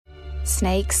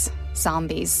Snakes,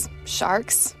 zombies,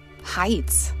 sharks,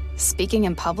 heights, speaking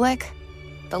in public.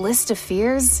 The list of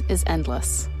fears is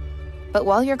endless. But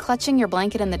while you're clutching your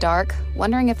blanket in the dark,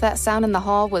 wondering if that sound in the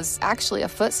hall was actually a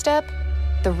footstep,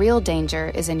 the real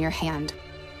danger is in your hand,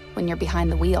 when you're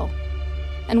behind the wheel.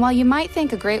 And while you might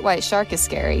think a great white shark is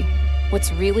scary,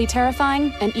 what's really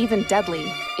terrifying and even deadly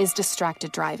is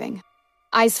distracted driving.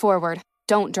 Eyes forward,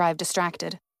 don't drive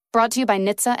distracted. Brought to you by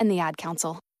NHTSA and the Ad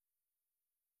Council.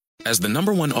 As the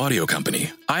 #1 audio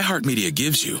company, iHeartMedia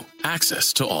gives you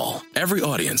access to all. Every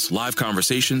audience, live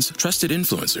conversations, trusted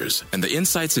influencers, and the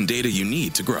insights and data you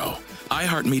need to grow.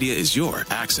 iHeartMedia is your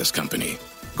access company.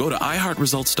 Go to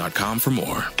iHeartResults.com for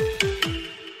more.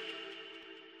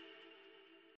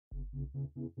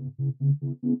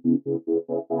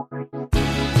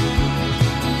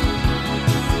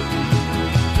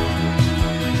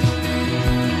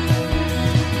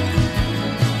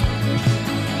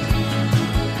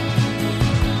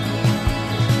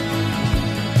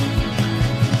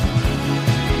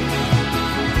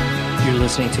 You're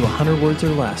listening to 100 Words or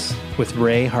Less with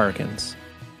Ray Harkins.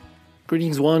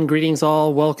 Greetings one, greetings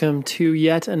all. Welcome to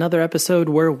yet another episode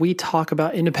where we talk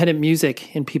about independent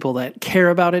music and people that care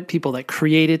about it, people that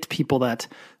create it, people that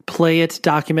play it,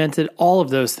 document it, all of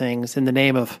those things in the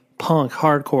name of punk,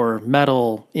 hardcore,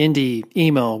 metal, indie,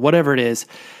 emo, whatever it is.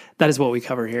 That is what we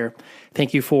cover here.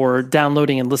 Thank you for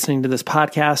downloading and listening to this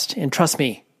podcast. And trust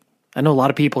me, I know a lot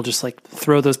of people just like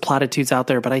throw those platitudes out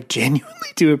there, but I genuinely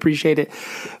do appreciate it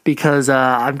because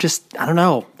I don't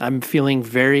know. I'm feeling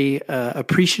very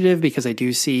appreciative because I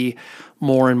do see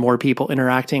more and more people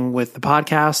interacting with the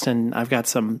podcast, and I've got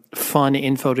some fun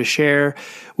info to share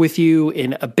with you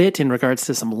in a bit in regards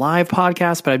to some live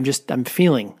podcasts, but I'm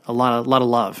feeling a lot of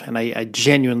love, and I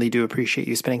genuinely do appreciate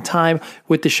you spending time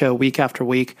with the show week after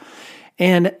week.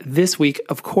 And this week,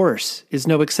 of course, is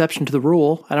no exception to the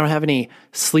rule. I don't have any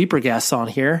sleeper guests on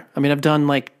here. I mean, I've done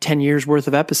like 10 years worth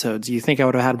of episodes. You think I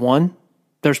would have had one?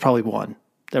 There's probably one.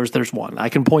 There's one. I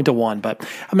can point to one, but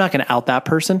I'm not going to out that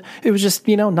person. It was just,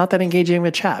 not that engaging of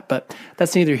a chat, but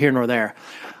that's neither here nor there.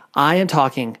 I am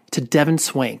talking to Devin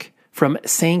Swank from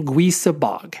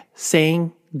Sanguisugabogg.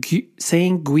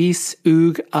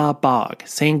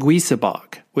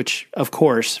 Sanguisugabogg, which, of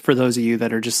course, for those of you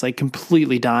that are just like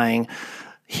completely dying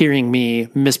hearing me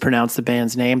mispronounce the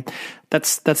band's name,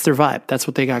 that's their vibe. That's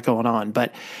what they got going on.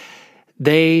 But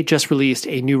they just released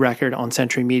a new record on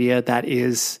Century Media that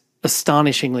is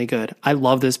astonishingly good. I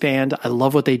love this band. I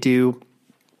love what they do.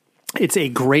 It's a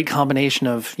great combination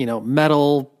of,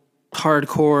 metal,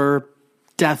 hardcore,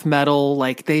 death metal.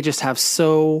 Like, they just have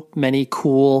so many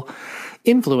cool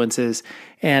influences,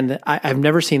 and I've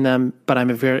never seen them, but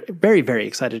I'm very, very, very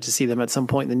excited to see them at some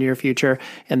point in the near future.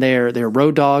 And they're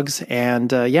road dogs,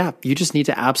 and you just need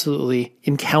to absolutely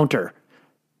encounter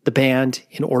the band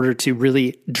in order to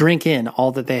really drink in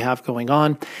all that they have going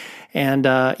on. And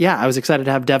I was excited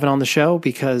to have Devin on the show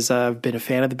because I've been a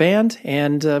fan of the band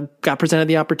and got presented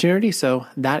the opportunity. So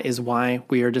that is why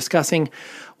we are discussing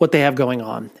what they have going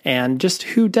on and just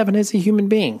who Devin is as a human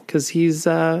being, because he's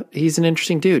an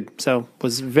interesting dude. So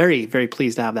was very, very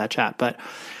pleased to have that chat. But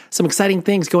some exciting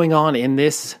things going on in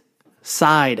this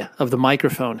side of the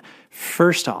microphone.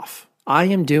 First off, I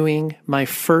am doing my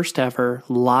first ever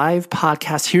live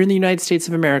podcast here in the United States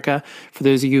of America. For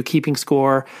those of you keeping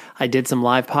score, I did some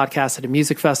live podcasts at a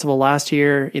music festival last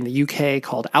year in the UK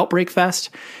called Outbreak Fest,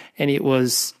 and it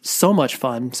was so much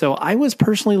fun. So I was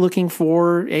personally looking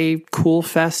for a cool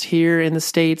fest here in the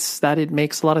States that it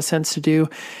makes a lot of sense to do.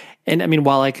 And I mean,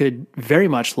 while I could very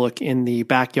much look in the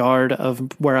backyard of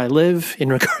where I live in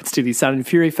regards to the Sound and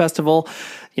Fury Festival,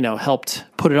 helped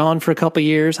put it on for a couple of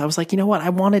years, I was like, you know what?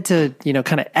 I wanted to,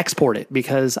 kind of export it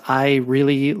because I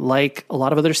really like a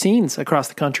lot of other scenes across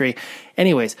the country.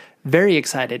 Anyways, very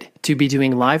excited to be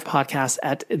doing live podcasts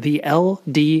at the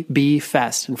LDB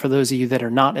Fest. And for those of you that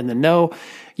are not in the know,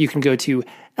 you can go to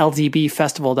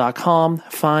ldbfestival.com,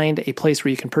 find a place where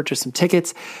you can purchase some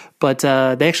tickets. But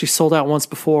they actually sold out once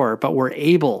before, but we're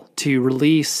able to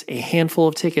release a handful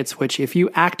of tickets, which if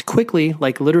you act quickly,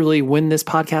 like literally when this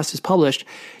podcast is published,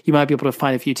 you might be able to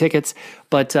find a few tickets.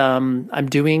 But I'm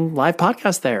doing live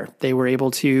podcasts there. They were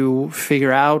able to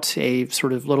figure out a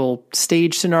sort of little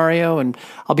stage scenario, and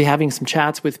I'll be having some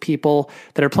chats with people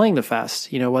that are playing the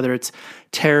fest, whether it's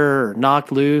Terror or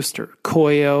Knocked Loose or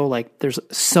Koyo. Like, there's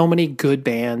so many good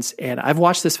bands, and I've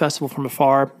watched this festival from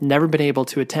afar, never been able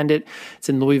to attend it. It's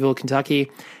in Louisville, Kentucky,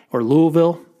 or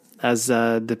Louisville, as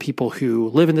the people who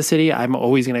live in the city. I'm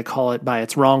always going to call it by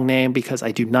its wrong name because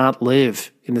I do not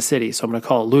live in the city, so I'm going to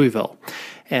call it Louisville,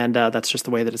 and that's just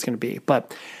the way that it's going to be.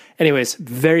 But anyways,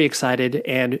 very excited,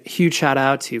 and huge shout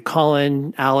out to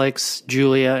Colin, Alex,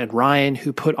 Julia, and Ryan,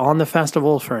 who put on the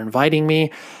festival, for inviting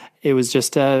me. It was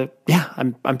just,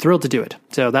 I'm thrilled to do it.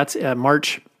 So that's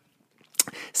March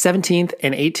 17th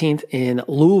and 18th in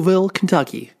Louisville,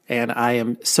 Kentucky. And I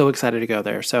am so excited to go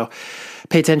there. So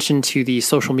pay attention to the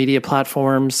social media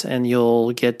platforms, and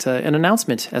you'll get an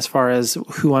announcement as far as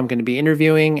who I'm going to be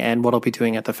interviewing and what I'll be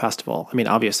doing at the festival. I mean,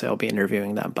 obviously I'll be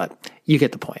interviewing them, but you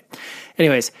get the point.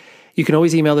 Anyways, you can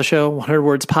always email the show,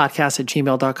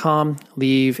 100wordspodcast@gmail.com.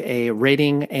 Leave a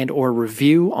rating and or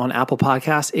review on Apple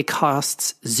Podcasts. It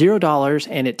costs $0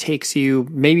 and it takes you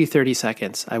maybe 30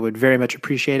 seconds. I would very much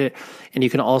appreciate it. And you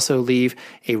can also leave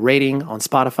a rating on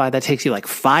Spotify. That takes you like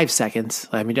 5 seconds.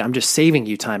 I mean, I'm just saving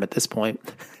you time at this point.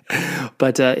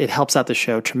 But it helps out the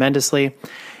show tremendously.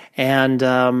 And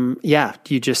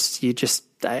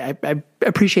I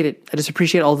appreciate it. I just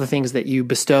appreciate all the things that you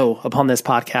bestow upon this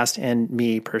podcast and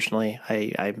me personally.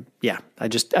 I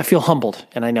feel humbled,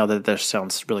 and I know that this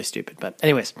sounds really stupid, but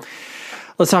anyways,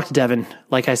 let's talk to Devin.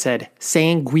 Like I said,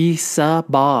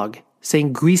 Sanguisugabogg.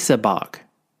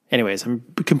 Anyways, I'm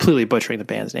completely butchering the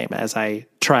band's name as I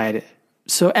tried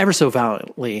ever so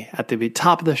valiantly at the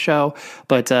top of the show.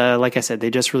 But like I said, they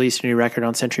just released a new record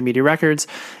on Century Media Records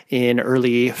in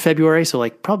early February. So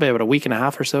like probably about a week and a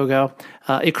half or so ago.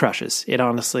 It crushes.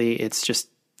 It's just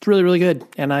really, really good.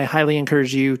 And I highly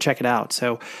encourage you check it out.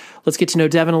 So let's get to know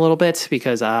Devin a little bit,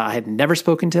 because I had never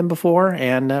spoken to him before,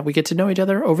 and we get to know each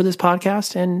other over this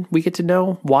podcast, and we get to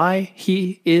know why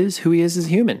he is who he is as a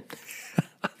human.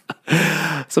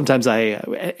 Sometimes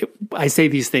I say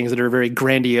these things that are very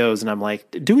grandiose, and I'm like,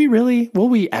 will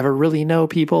we ever really know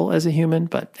people as a human?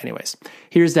 But anyways,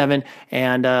 here's Devin,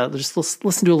 and let's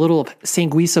listen to a little of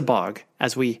Sanguisugabogg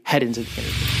as we head into the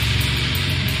interview.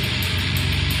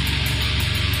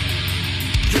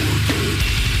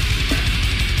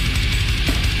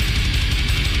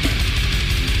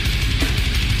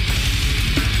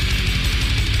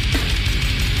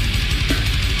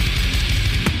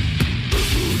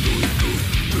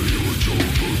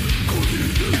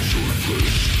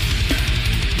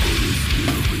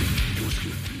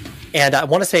 And I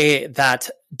want to say that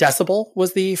Decibel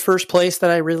was the first place that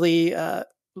I really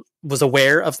was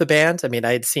aware of the band. I mean,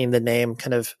 I had seen the name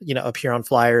kind of, appear on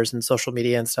flyers and social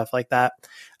media and stuff like that.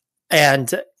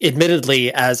 And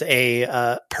admittedly, as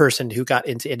a person who got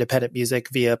into independent music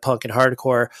via punk and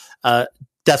hardcore,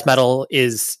 death metal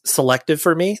is selective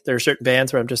for me. There are certain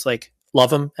bands where I'm just like, love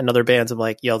them. And other bands I'm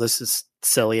like, yo, this is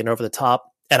silly and over the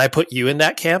top. And I put you in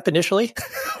that camp initially,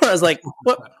 where I was like,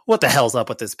 what the hell's up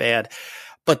with this band?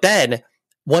 But then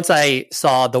once I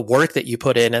saw the work that you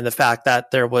put in, and the fact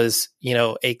that there was,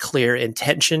 a clear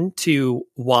intention to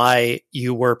why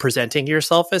you were presenting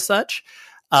yourself as such.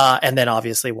 And then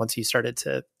obviously once you started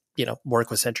to, work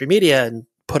with Century Media and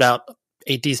put out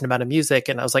a decent amount of music,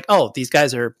 and I was like, oh, these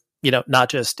guys are, not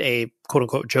just a quote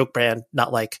unquote joke brand,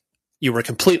 not like you were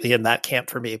completely in that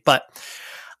camp for me, but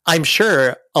I'm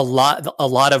sure a lot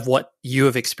of what you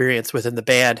have experienced within the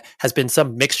band has been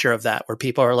some mixture of that, where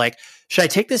people are like, should I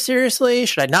take this seriously?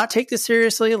 Should I not take this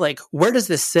seriously? Like, where does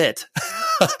this sit?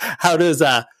 How does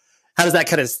that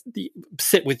kind of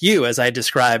sit with you as I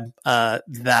describe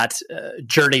that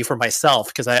journey for myself?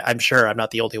 Because I'm sure I'm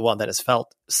not the only one that has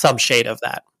felt some shade of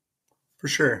that. For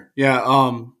sure.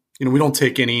 Yeah. We don't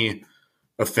take any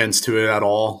offense to it at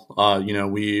all.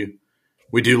 We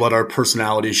do let our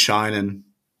personalities shine, and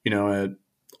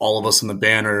all of us in the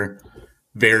band are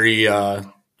very,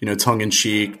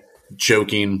 tongue-in-cheek,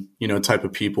 joking, type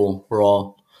of people.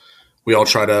 We all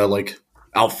try to like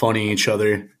out-funny each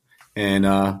other and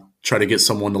try to get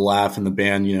someone to laugh in the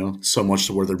band, so much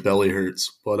to where their belly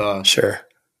hurts. But sure.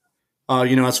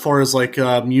 As far as like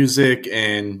music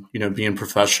and, being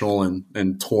professional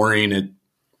and touring,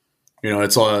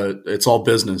 it's all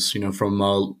business,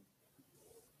 from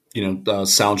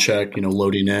sound check,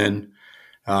 loading in,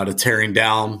 to tearing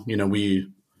down.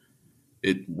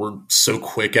 We're so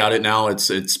quick at it now.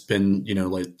 It's been,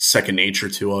 like second nature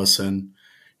to us. And,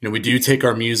 we do take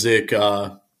our music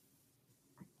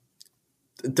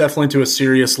definitely to a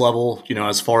serious level,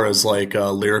 as far as like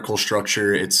lyrical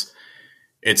structure.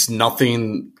 It's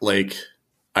nothing like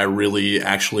I really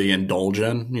actually indulge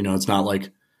in. It's not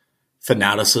like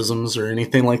fanaticisms or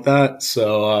anything like that.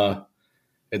 So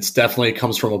it's definitely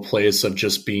comes from a place of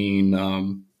just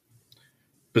being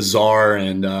bizarre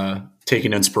and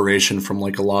taking inspiration from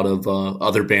like a lot of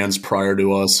other bands prior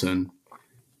to us and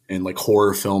like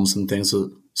horror films and things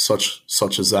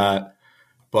such as that.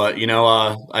 But,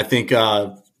 I think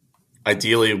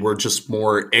ideally we're just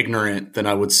more ignorant than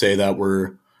I would say that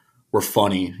we're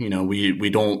funny. We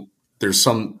don't there's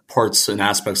some parts and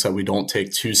aspects that we don't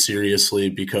take too seriously,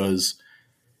 because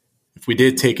if we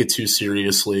did take it too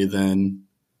seriously, then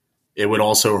it would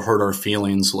also hurt our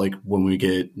feelings, like when we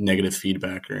get negative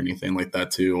feedback or anything like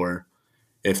that too, or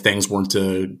if things weren't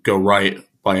to go right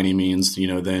by any means,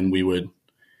 then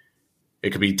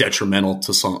it could be detrimental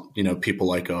to some, people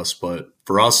like us. But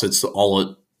for us, it's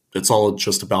all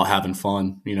just about having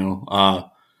fun.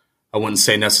 I wouldn't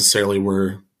say necessarily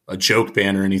we're a joke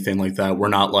band or anything like that. We're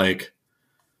not like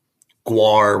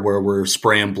Guar, where we're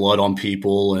spraying blood on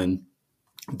people and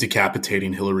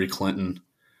decapitating Hillary Clinton,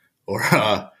 or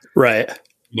right,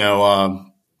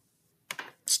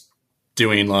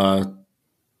 doing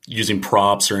using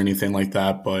props or anything like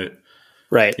that. But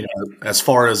right, as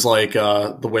far as like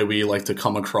the way we like to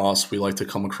come across,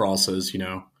 as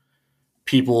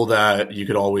people that you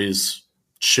could always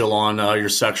chill on your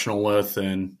sectional with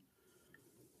and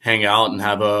hang out and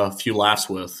have a few laughs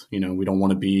with. We don't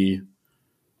want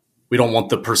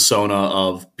the persona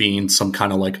of being some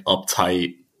kind of like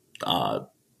uptight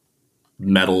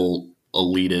metal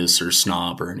elitist or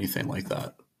snob or anything like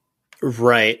that.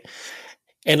 Right.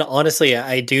 And honestly,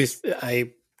 I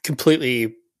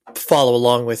completely follow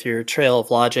along with your trail of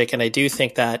logic. And I do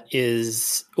think that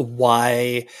is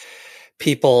why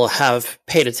people have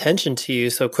paid attention to you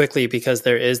so quickly, because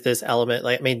there is this element.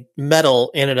 Like, I mean,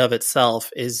 metal in and of itself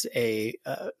is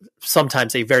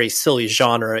sometimes a very silly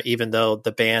genre, even though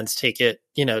the bands take it,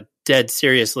 dead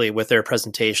seriously with their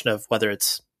presentation of whether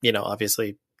it's,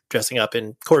 obviously dressing up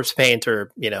in corpse paint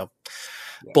or,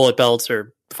 bullet belts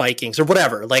or Vikings or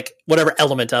whatever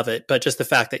element of it. But just the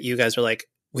fact that you guys are like,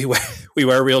 we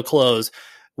wear real clothes.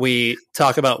 We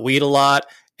talk about weed a lot.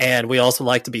 And we also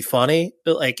like to be funny.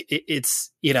 Like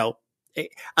it's,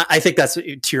 I think that's,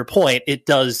 to your point, it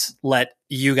does let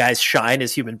you guys shine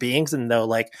as human beings and know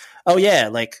like, oh yeah,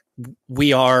 like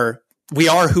we are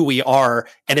who we are,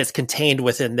 and it's contained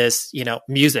within this,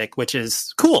 music, which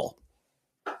is cool.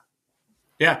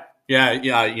 Yeah.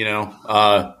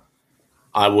 I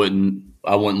wouldn't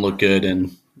look good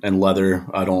in leather.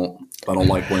 I don't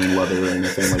like wearing leather or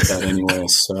anything like that anyway.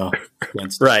 So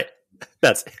right.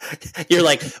 You're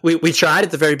like, we tried at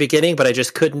the very beginning, but I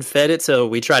just couldn't fit it. So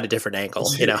we tried a different angle,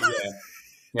 Yeah.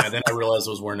 Then I realized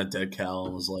I was wearing a dead cow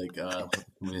and was like,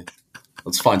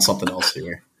 let's find something else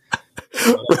here.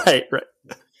 Right.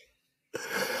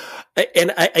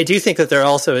 And I do think that there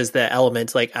also is the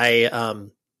element, like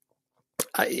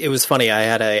it was funny. I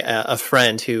had a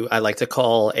friend who I like to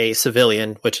call a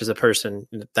civilian, which is a person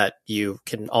that you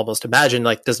can almost imagine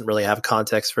like doesn't really have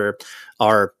context for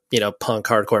our, punk,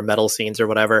 hardcore, metal scenes or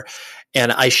whatever.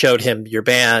 And I showed him your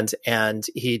band, and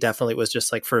he definitely was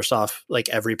just like, first off, like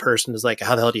every person is like,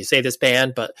 how the hell do you say this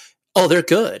band? But, oh, they're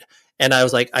good. And I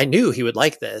was like, I knew he would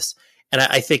like this. And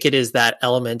I think it is that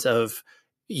element of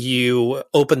you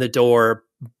open the door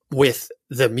with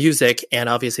the music and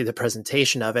obviously the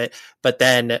presentation of it, but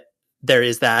then there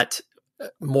is that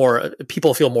more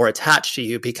people feel more attached to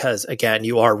you because, again,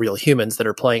 you are real humans that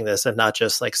are playing this and not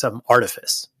just like some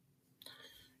artifice.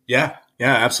 Yeah,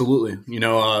 absolutely. We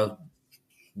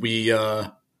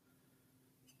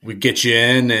get you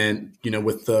in, and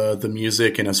with the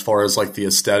music, and as far as like the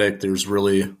aesthetic, there's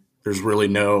really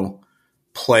no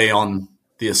play on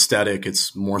the aesthetic.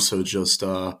 It's more so just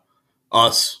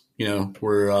us.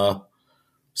 We're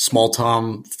small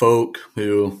town folk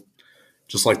who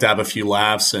just like to have a few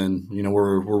laughs, and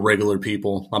we're regular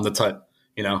people. I'm the type,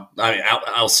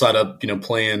 outside of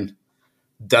playing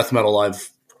death metal,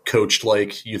 I've coached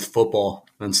like youth football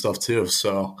and stuff too.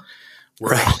 So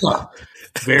we're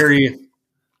very,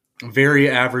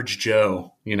 very average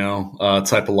Joe,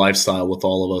 type of lifestyle with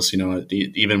all of us.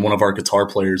 Even one of our guitar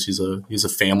players, he's a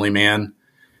family man.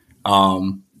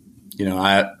 My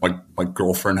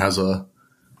girlfriend has a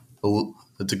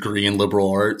degree in liberal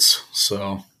arts,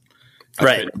 so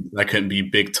I couldn't be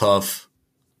big, tough,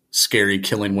 scary,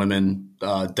 killing women,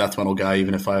 death metal guy,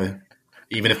 even if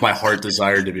my heart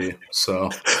desired to be. So,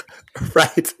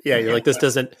 right, yeah, you're like, this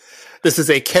is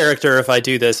a character if I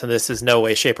do this, and this is no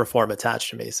way, shape, or form attached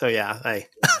to me. So yeah, I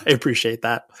appreciate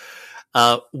that.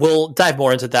 We'll dive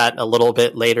more into that a little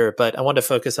bit later, but I want to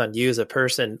focus on you as a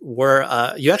person.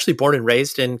 Were you actually born and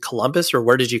raised in Columbus, or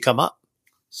where did you come up?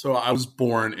 So I was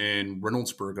born in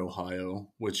Reynoldsburg, Ohio,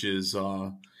 which is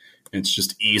it's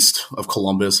just east of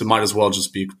Columbus. It might as well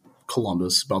just be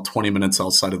Columbus, about 20 minutes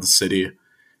outside of the city.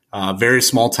 Very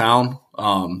small town.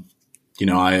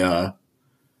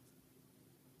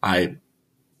 I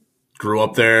grew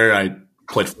up there. I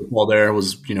played football there.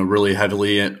 Was really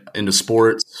heavily into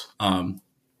sports. I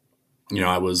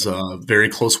was very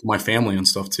close with my family and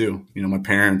stuff too. My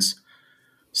parents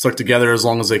stuck together as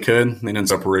long as they could. They didn't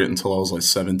separate until I was like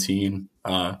 17.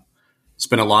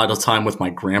 Spent a lot of time with my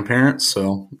grandparents,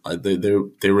 so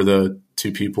they were the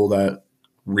two people that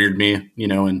reared me,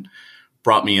 and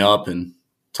brought me up and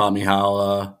taught me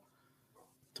how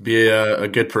to be a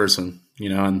good person,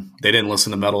 and they didn't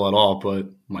listen to metal at all. But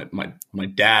my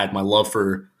dad, my love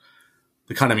for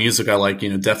the kind of music I like,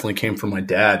 definitely came from my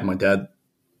dad. My dad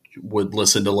would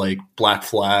listen to like Black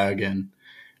Flag and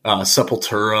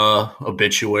Sepultura,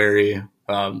 Obituary,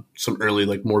 some early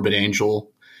like Morbid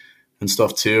Angel and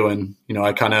stuff too. And,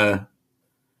 I kind of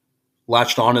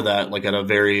latched onto that like at a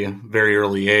very, very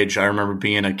early age. I remember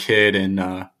being a kid and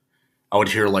I would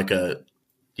hear like a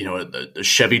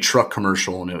Chevy truck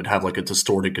commercial, and it would have like a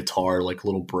distorted guitar, like a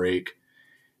little break.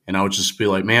 And I would just be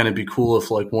like, man, it'd be cool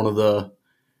if like one of the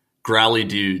growly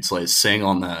dudes like sang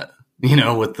on that,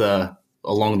 with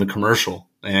along the commercial.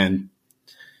 And,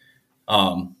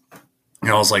 I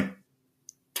was like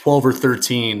 12 or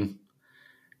 13.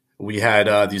 We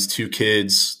had these two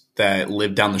kids that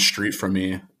lived down the street from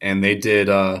me, and they did,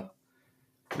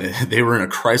 they were in a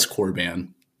Christcore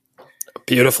band.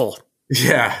 Beautiful.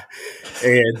 Yeah.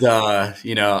 And,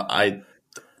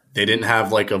 they didn't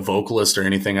have like a vocalist or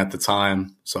anything at the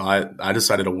time. So I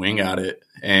decided to wing at it,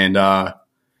 and,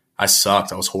 I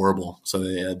sucked. I was horrible. So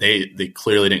they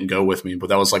clearly didn't go with me, but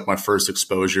that was like my first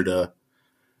exposure to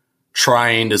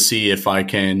trying to see if I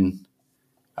can,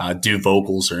 do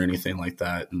vocals or anything like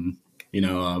that. And,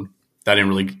 I didn't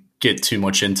really get too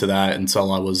much into that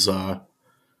until I was, like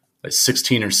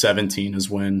 16 or 17 is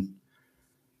when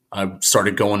I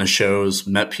started going to shows,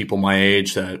 met people my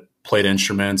age that played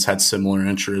instruments, had similar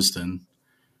interests, and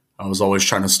I was always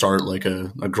trying to start like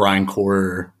a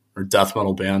grindcore or death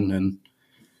metal band. And,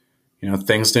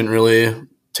 things didn't really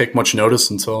take much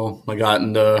notice until I got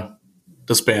into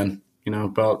this band,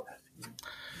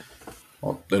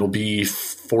 it'll be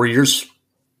 4 years.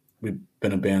 We've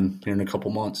been a band here in a couple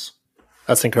months.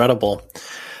 That's incredible.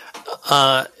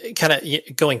 Kind of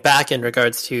going back in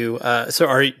regards to,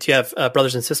 do you have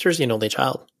brothers and sisters? Are you an only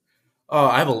child?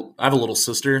 I have a little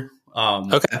sister.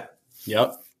 Okay.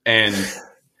 Yep. And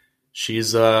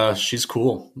she's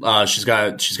cool. She's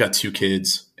got two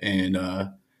kids, and,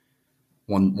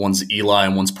 one's Eli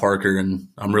and one's Parker. And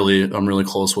I'm really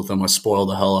close with them. I spoil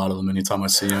the hell out of them anytime I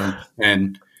see them.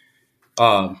 And,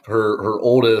 her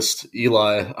oldest,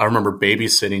 Eli, I remember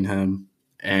babysitting him,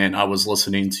 and I was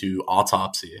listening to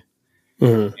Autopsy,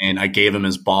 and I gave him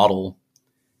his bottle,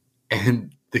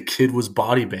 and the kid was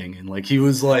body banging. Like he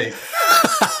was like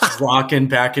rocking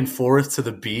back and forth to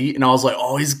the beat. And I was like,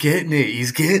 oh, he's getting it.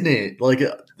 He's getting it. Like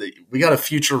we got a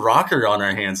future rocker on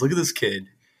our hands. Look at this kid.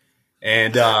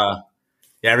 And,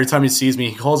 every time he sees me,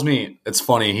 he calls me, it's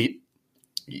funny.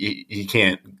 He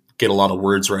can't get a lot of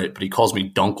words right, but he calls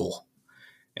me Dunkle.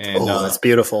 And that's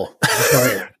beautiful.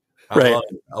 Right. Right.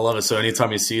 I love it. So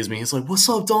anytime he sees me, he's like, what's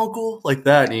up, Dunkle? Like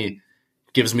that. And he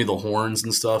gives me the horns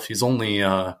and stuff. He's only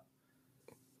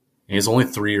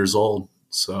 3 years old.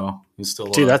 So he's still,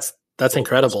 dude, that's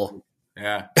incredible.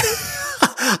 Yeah.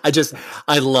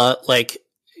 I love like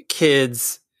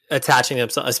kids attaching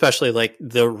themselves, especially like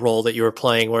the role that you were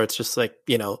playing, where it's just like,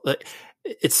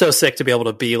 it's so sick to be able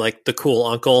to be like the cool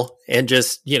uncle and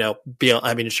just, be,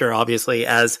 I mean, sure, obviously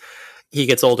as he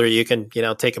gets older, you can,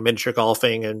 take him miniature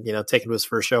golfing and, take him to his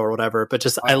first show or whatever. But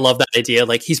just, I love that idea.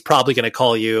 Like he's probably going to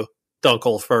call you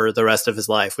Dunkle for the rest of his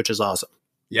life, which is awesome.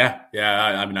 Yeah. Yeah.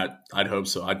 I mean, I'd hope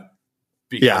so. I'd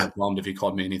be kind of bummed if he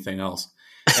called me anything else.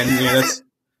 And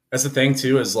that's the thing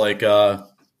too, is like,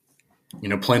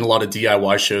 playing a lot of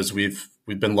DIY shows. We've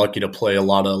been lucky to play a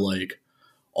lot of like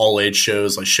all age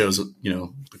shows, like shows,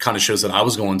 the kind of shows that I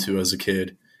was going to as a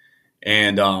kid.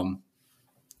 And,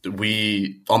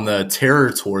 we, on the Terror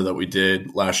tour that we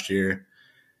did last year,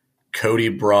 Cody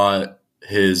brought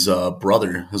his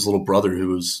brother, his little brother,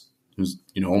 who's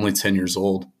only 10 years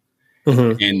old.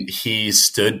 And he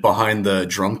stood behind the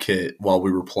drum kit while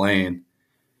we were playing.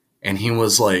 And he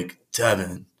was like,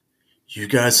 Devin, you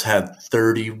guys had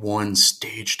 31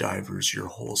 stage divers your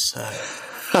whole set.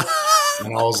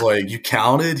 And I was like, you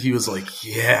counted? He was like,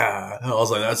 yeah. I was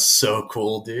like, that's so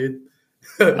cool, dude.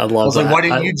 I love I was that. like, why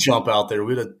didn't you jump out there?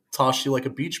 We'd have tossed you like a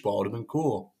beach ball. It would have been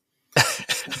cool.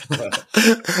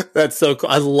 That's so cool.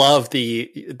 I love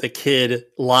the kid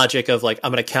logic of like,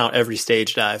 I'm going to count every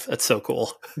stage dive. That's so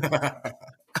cool.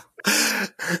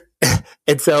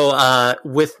 And so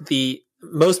with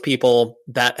most people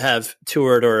that have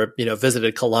toured or,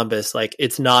 visited Columbus, like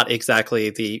it's not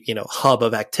exactly the, hub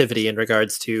of activity in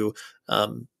regards to,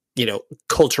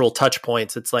 cultural touch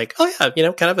points. It's like, oh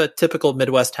yeah, kind of a typical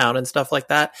Midwest town and stuff like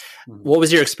that. Mhm. What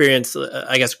was your experience,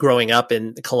 I guess, growing up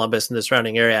in Columbus and the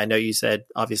surrounding area? I know you said,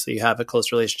 obviously, you have a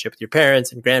close relationship with your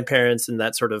parents and grandparents and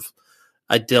that sort of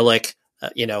idyllic,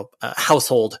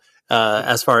 household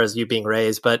as far as you being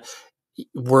raised. But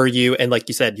were you, and like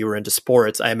you said, you were into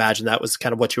sports. I imagine that was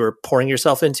kind of what you were pouring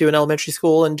yourself into in elementary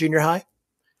school and junior high?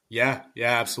 Yeah,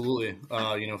 absolutely.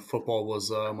 Football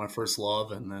was my first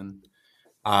love, and then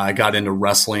I got into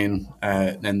wrestling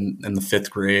in the 5th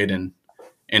grade and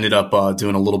ended up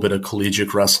doing a little bit of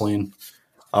collegiate wrestling.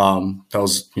 That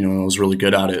was, I was really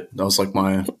good at it. That was like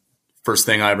my first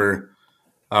thing I ever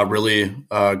really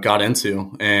got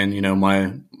into. And,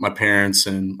 my parents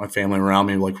and my family around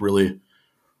me like really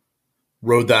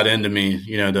rode that into me,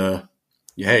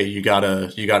 hey, you got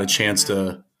a chance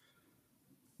to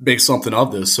make something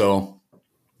of this. So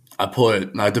I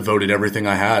devoted everything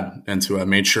I had into it. I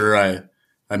made sure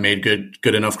I made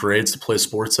good enough grades to play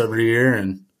sports every year.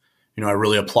 And, I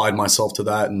really applied myself to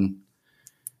that. And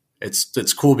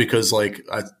it's cool because like,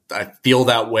 I feel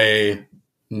that way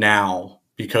now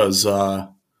because, I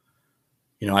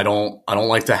don't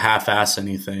like to half-ass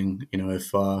anything.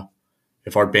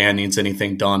 If our band needs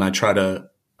anything done, I try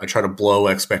to blow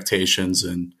expectations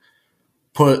and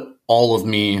put all of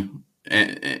me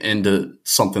into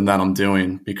something that I'm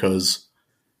doing, because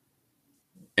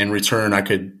in return I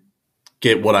could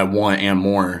get what I want and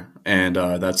more. And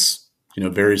that's,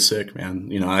 very sick,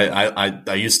 man.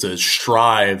 I used to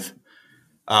strive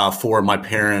for my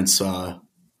parents, not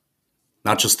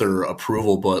just their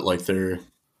approval, but like their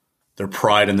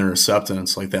pride and their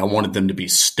acceptance. Like I wanted them to be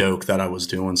stoked that I was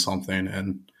doing something.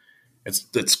 And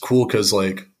it's cool because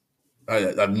like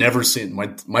I've never seen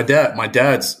my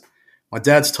dad's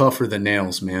tougher than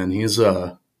nails, man. He's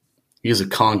a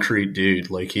concrete dude.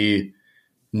 Like he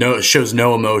shows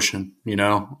no emotion,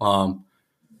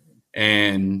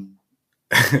 and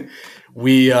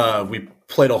we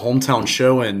played a hometown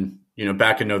show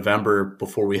back in November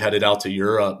before we headed out to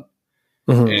Europe.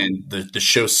 Mm-hmm. And the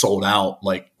show sold out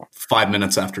like 5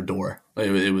 minutes after door.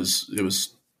 It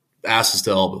was asses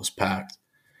to elbows packed.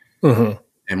 Mm-hmm.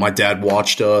 And my dad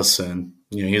watched us, and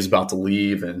he was about to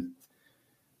leave, and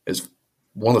it's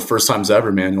one of the first times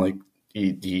ever, man. Like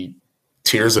he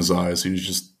tears in his eyes.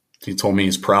 He told me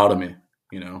he's proud of me.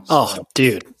 So, oh,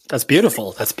 dude, that's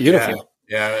beautiful. That's beautiful.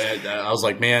 Yeah. I was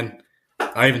like, man.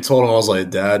 I even told him, I was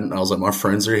like, Dad, I was like, my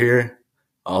friends are here.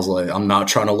 I was like, I'm not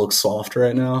trying to look soft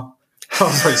right now. I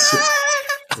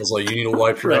was like, you need to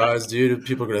wipe your eyes, dude.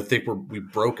 People are gonna think we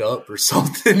broke up or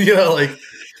something, like,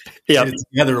 yeah, get it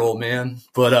together, old man.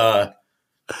 But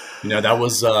that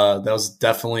was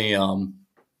definitely a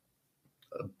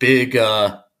big.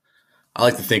 I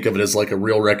like to think of it as like a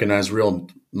real recognized real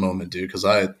moment, dude. Because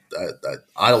I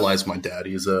idolize my dad.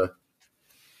 He's a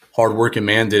hardworking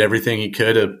man. Did everything he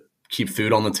could to keep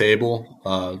food on the table.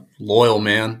 Loyal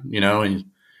man, he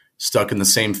stuck in the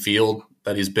same field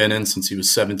that he's been in since he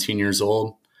was 17 years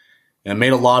old, and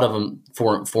made a lot of him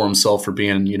for himself for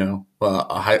being,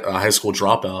 a high school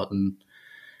dropout. And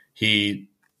he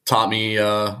taught me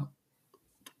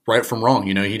right from wrong.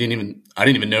 I didn't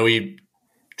even know he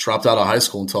dropped out of high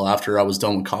school until after I was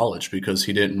done with college, because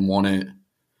he didn't want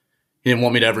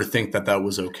me to ever think that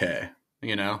was okay.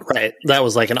 Right. That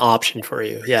was like an option for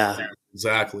you. Yeah.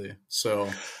 Exactly. So,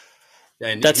 yeah,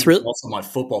 and that's really also my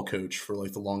football coach for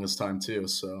like the longest time too.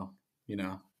 So,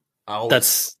 I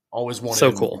always wanted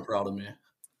him to be proud of me.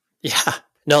 Yeah.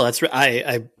 No, that's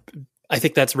I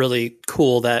think that's really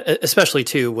cool, that especially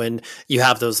too when you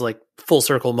have those like full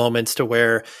circle moments to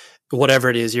where whatever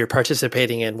it is you're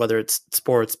participating in, whether it's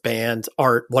sports, band,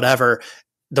 art, whatever,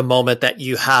 the moment that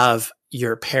you have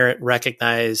your parent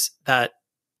recognize that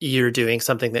you're doing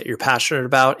something that you're passionate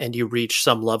about and you reach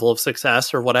some level of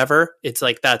success or whatever, it's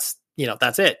like, that's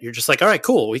it. You're just like, all right,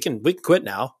 cool. We can quit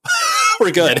now.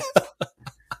 We're good.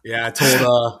 Yeah.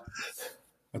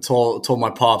 I told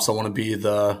my pops, I'm going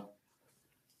to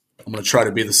try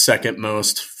to be the second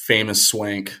most famous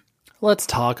Swank. Let's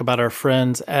talk about our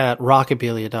friends at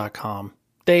rockabilia.com.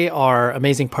 They are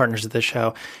amazing partners of this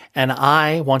show, and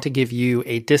I want to give you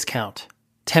a discount,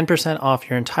 10% off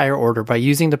your entire order by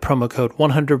using the promo code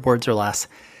 100 words or less.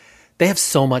 They have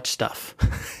so much stuff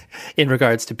in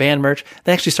regards to band merch.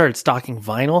 They actually started stocking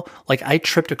vinyl. Like, I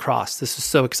tripped across. This is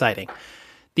so exciting.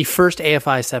 The first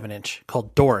AFI 7-inch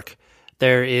called Dork.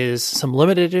 There is some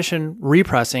limited edition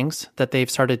repressings that they've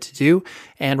started to do,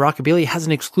 and Rockabilia has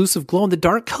an exclusive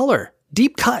glow-in-the-dark color,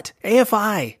 deep cut,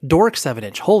 AFI, Dork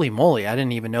 7-inch. Holy moly, I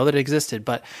didn't even know that it existed,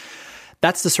 but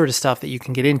that's the sort of stuff that you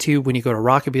can get into when you go to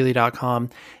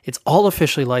rockabilia.com. It's all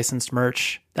officially licensed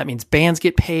merch. That means bands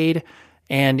get paid,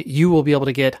 and you will be able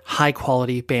to get high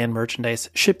quality band merchandise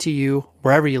shipped to you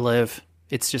wherever you live.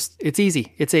 It's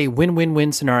easy. It's a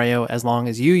win-win-win scenario as long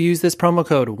as you use this promo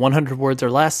code 100 words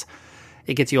or less.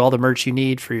 It gets you all the merch you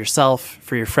need for yourself,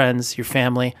 for your friends, your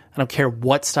family. I don't care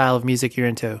what style of music you're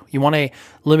into. You want a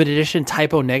limited edition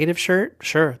Typo Negative shirt?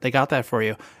 Sure, they got that for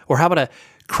you. Or how about a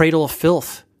Cradle of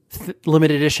Filth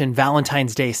limited edition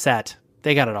Valentine's Day set?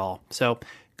 They got it all. So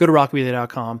go to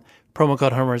rockabilly.com, promo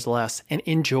code 100 words or less, and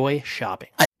enjoy shopping.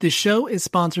 This show is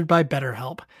sponsored by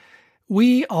BetterHelp.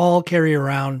 We all carry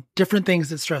around different things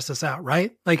that stress us out,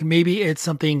 right? Like maybe it's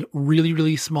something really,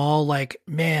 really small, like,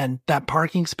 man, that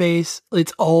parking space,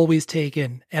 it's always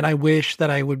taken. And I wish that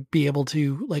I would be able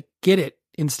to like get it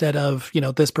instead of,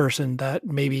 this person that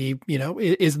maybe,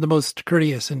 isn't the most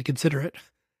courteous and considerate.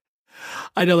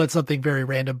 I know that's something very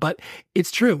random, but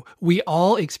it's true. We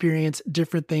all experience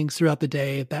different things throughout the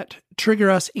day that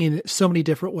trigger us in so many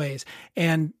different ways.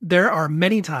 And there are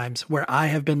many times where I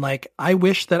have been like, I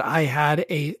wish that I had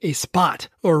a spot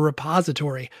or a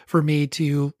repository for me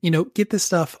to, get this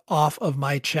stuff off of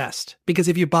my chest. Because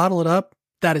if you bottle it up,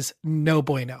 that is no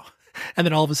bueno. And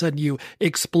then all of a sudden you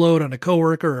explode on a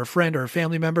coworker or a friend or a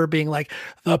family member being like,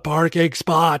 the parking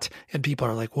spot. And people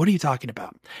are like, what are you talking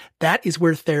about? That is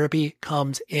where therapy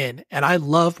comes in. And I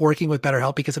love working with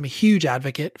BetterHelp because I'm a huge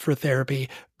advocate for therapy,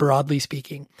 broadly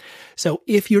speaking. So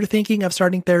if you're thinking of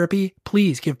starting therapy,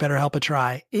 please give BetterHelp a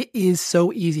try. It is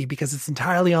so easy because it's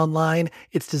entirely online.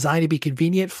 It's designed to be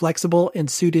convenient, flexible, and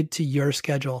suited to your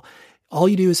schedule. All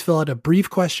you do is fill out a brief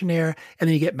questionnaire, and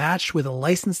then you get matched with a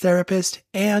licensed therapist.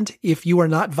 And if you are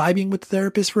not vibing with the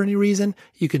therapist for any reason,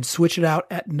 you can switch it out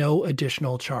at no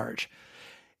additional charge.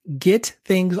 Get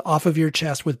things off of your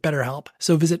chest with BetterHelp.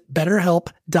 So visit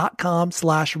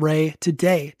betterhelp.com/Ray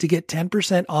today to get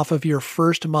 10% off of your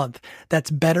first month.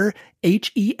 That's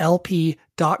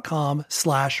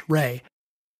betterhelp.com/Ray.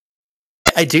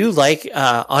 I do like,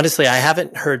 honestly, I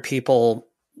haven't heard people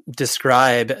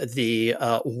describe the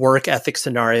work ethic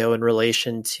scenario in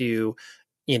relation to,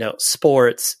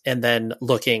 sports, and then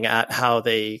looking at how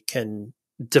they can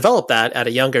develop that at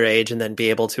a younger age and then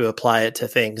be able to apply it to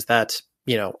things that,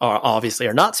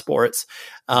 are not sports,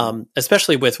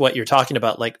 especially with what you're talking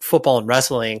about, like football and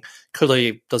wrestling.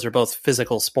 Clearly, those are both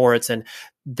physical sports. And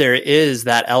there is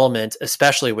that element,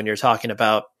 especially when you're talking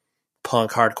about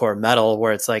punk, hardcore, metal,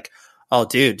 where it's like, oh,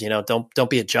 dude, don't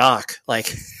be a jock.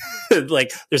 Like,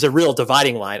 like there's a real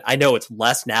dividing line. I know it's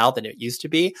less now than it used to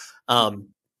be.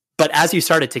 But as you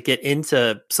started to get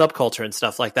into subculture and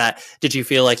stuff like that, did you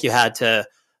feel like you had to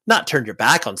not turn your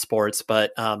back on sports,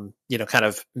 but, kind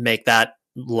of make that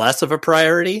less of a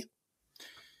priority?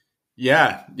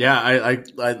 Yeah.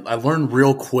 I learned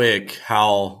real quick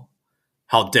how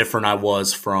different I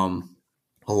was from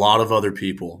a lot of other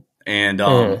people. And,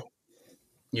 I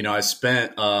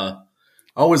spent,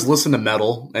 I always listened to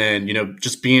metal, and,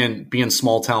 just being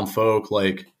small town folk,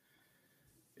 like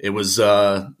it was,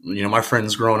 my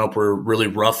friends growing up were really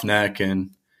roughneck,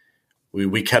 and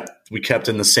we kept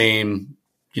in the same,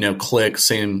 clique,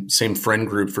 same friend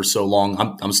group for so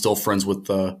long. I'm still friends with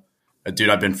a dude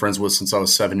I've been friends with since I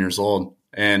was 7 years old.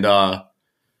 And,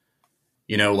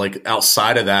 like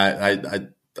outside of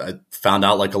that, I found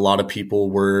out like a lot of people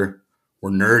were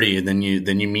nerdy, and then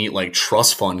you meet like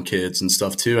trust fund kids and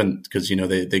stuff too. And cause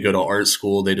they go to art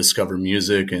school, they discover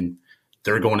music, and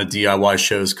they're going to DIY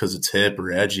shows cause it's hip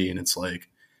or edgy. And it's like,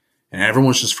 and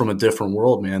everyone's just from a different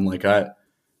world, man. Like I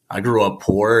grew up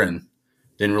poor and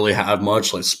didn't really have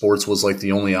much. Like sports was like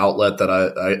the only outlet that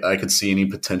I could see any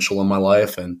potential in my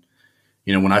life. And,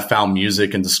 when I found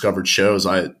music and discovered shows,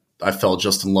 I fell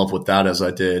just in love with that as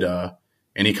I did,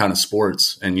 any kind of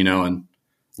sports. And, and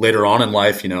later on in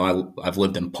life, I've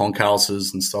lived in punk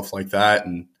houses and stuff like that.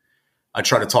 And I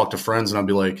try to talk to friends, and I'll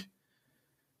be like,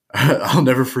 I'll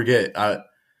never forget.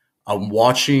 I'm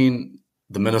watching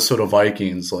the Minnesota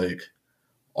Vikings, like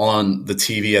on the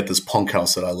TV at this punk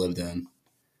house that I lived in.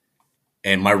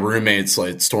 And my roommates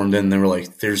like stormed in, and they were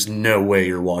like, there's no way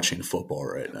you're watching football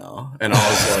right now. And I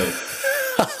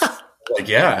was like,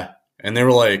 yeah. And they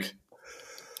were like,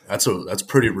 that's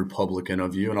pretty Republican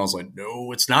of you. And I was like,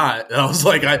 no, it's not. And I was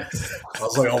like,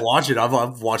 I'll watch it.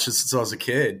 I've watched it since I was a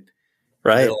kid.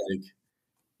 Right.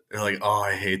 They're like, oh,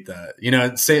 I hate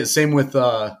that. Same with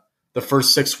the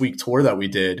first 6-week tour that we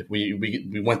did.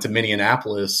 We went to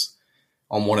Minneapolis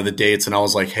on one of the dates, and I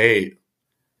was like, hey,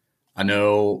 I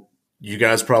know you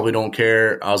guys probably don't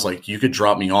care. I was like, you could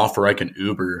drop me off or I can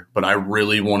Uber, but I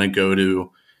really want to go to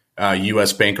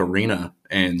US Bank Arena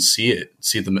and see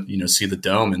the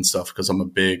dome and stuff, because I'm a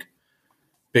big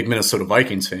Minnesota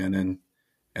Vikings fan.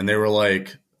 And they were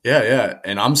like, Yeah, yeah.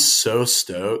 And I'm so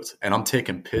stoked, and I'm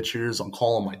taking pictures. I'm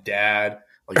calling my dad,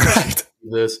 like, Right.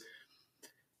 this.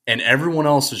 And everyone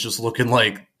else is just looking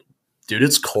like, dude,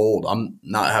 it's cold. I'm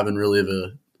not having really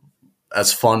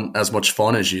as much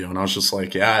fun as you. And I was just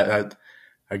like, yeah,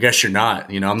 I guess you're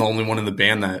not. I'm the only one in the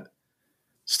band that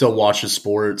still watches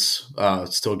sports,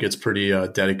 still gets pretty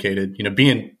dedicated.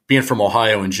 Being from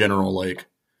Ohio in general, like,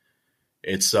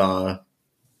 it's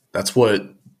that's what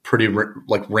pretty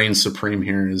like reigns supreme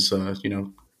here is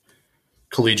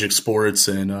collegiate sports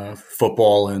and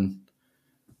football and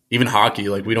even hockey.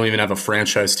 Like, we don't even have a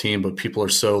franchise team, but people are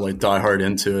so like diehard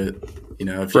into it.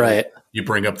 If you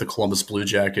bring up the Columbus Blue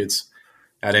Jackets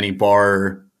at any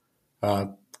bar,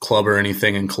 club or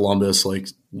anything in Columbus, like,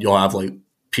 you'll have like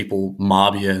people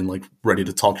mob you and like ready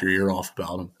to talk your ear off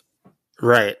about them.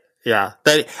 Right. Yeah.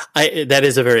 That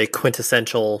is a very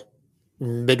quintessential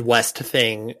Midwest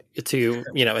thing to,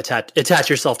 attach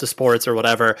yourself to sports or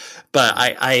whatever. But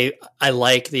I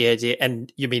like the idea.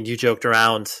 And you joked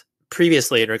around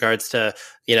previously in regards to,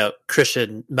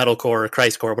 Christian metalcore or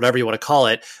Christcore, whatever you want to call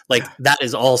it. Like, that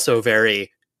is also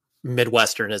very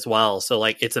Midwestern as well. So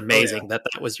like, it's amazing that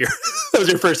was your that was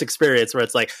your first experience where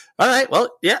it's like, all right, well,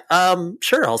 yeah,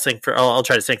 sure, I'll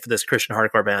try to sing for this Christian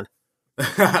hardcore band.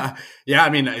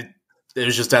 Yeah, it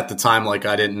was just at the time, like,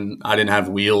 I didn't have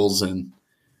wheels, and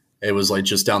it was like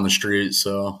just down the street.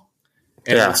 So,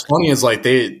 and what's funny is like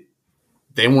they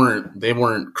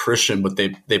weren't Christian, but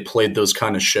they played those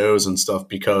kind of shows and stuff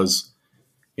because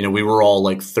we were all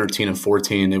like 13 and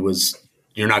 14. It was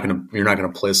you're not gonna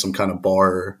play some kind of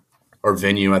bar or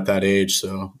venue at that age,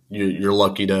 so you're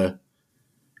lucky to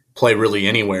play really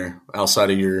anywhere outside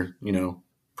of your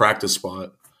practice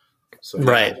spot. So,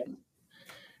 right.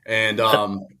 And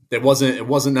it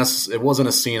wasn't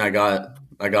a scene I got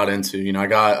into. I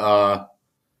got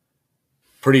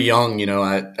pretty young.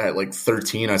 At like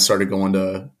 13, I started going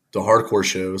to hardcore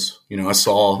shows. I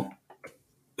saw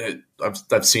that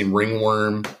I've seen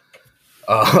Ringworm,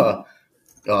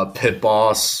 Pit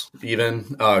Boss,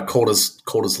 even Cold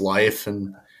as Life,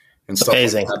 and stuff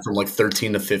amazing. Like that from like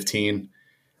 13 to 15.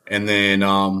 And then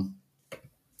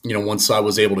once I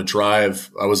was able to drive,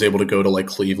 I was able to go to like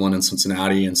Cleveland and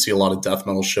Cincinnati and see a lot of death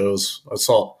metal shows. I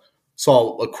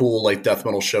saw a cool like death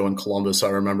metal show in Columbus. I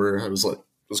remember it was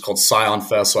called Scion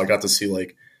Fest, so I got to see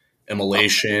like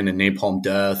Immolation and Napalm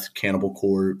Death, Cannibal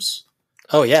Corpse.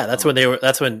 Oh yeah, that's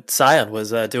when Scion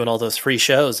was doing all those free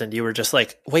shows, and you were just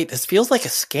like, wait, this feels like a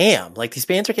scam. Like, these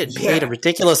bands are getting paid a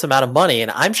ridiculous amount of money,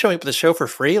 and I'm showing up at the show for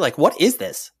free. Like, what is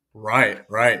this? Right.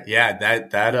 Yeah,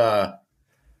 that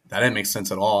didn't make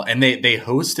sense at all. And they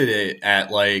hosted it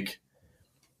at like,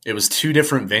 it was 2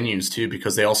 different venues too,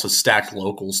 because they also stacked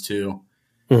locals too.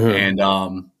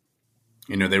 Mm-hmm.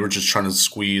 And they were just trying to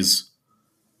squeeze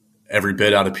every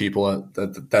bit out of people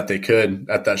that they could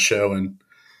at that show, and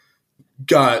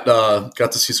got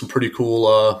to see some pretty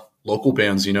cool local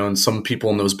bands, and some people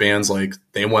in those bands, like,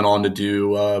 they went on to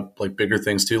do like bigger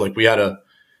things too. Like, we had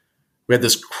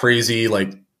this crazy,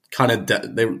 like, kind of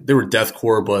they were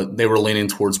deathcore, but they were leaning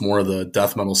towards more of the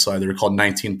death metal side. They were called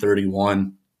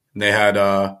 1931, and they had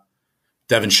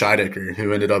Devin Swank,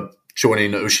 who ended up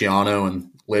joining Oceano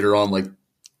and later on like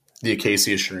the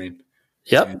Acacia Shrine.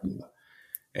 Yep.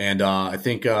 And I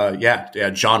think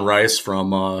John Rice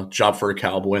from Job for a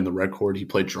Cowboy and the Red Chord, he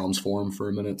played drums for him for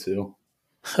a minute too.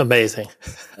 Amazing.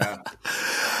 Yeah.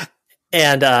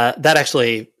 And that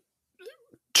actually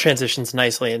transitions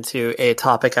nicely into a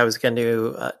topic I was going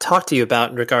to talk to you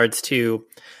about in regards to,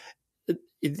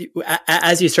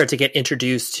 as you start to get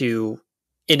introduced to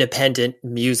independent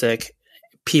music,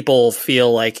 people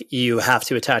feel like you have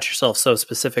to attach yourself so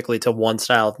specifically to one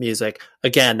style of music.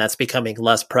 Again, that's becoming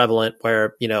less prevalent,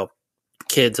 where,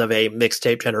 kids of a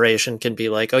mixtape generation can be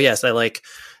like, oh yes, I like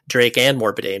Drake and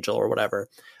Morbid Angel or whatever.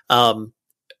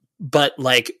 But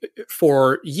like,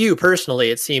 for you personally,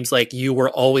 it seems like you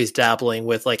were always dabbling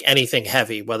with like anything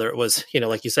heavy, whether it was,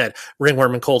 like you said,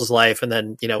 Ringworm and Cold as Life, and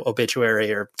then,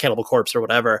 Obituary or Cannibal Corpse or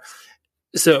whatever.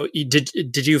 So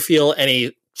did you feel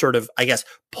any sort of, I guess,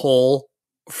 pull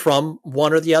from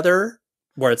one or the other,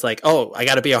 where it's like, oh, I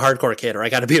got to be a hardcore kid or I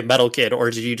got to be a metal kid? Or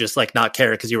did you just like not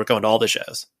care because you were going to all the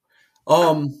shows?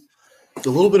 A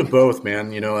little bit of both,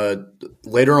 man.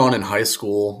 Later on in high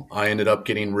school, I ended up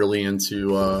getting really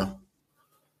into a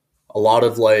lot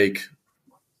of like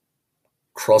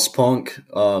crust punk,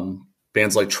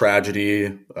 bands like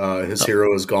Tragedy, His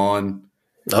Hero Is Gone.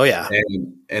 Oh yeah.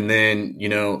 And then,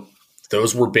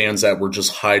 those were bands that were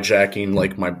just hijacking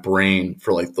like my brain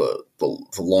for like the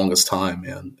longest time,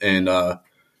 man. And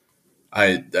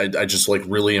I just like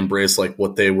really embraced like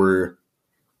what they were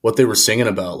singing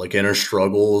about, like inner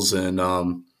struggles and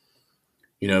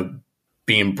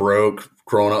being broke,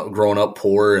 growing up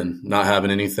poor and not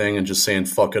having anything and just saying,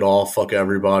 fuck it all, fuck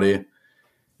everybody.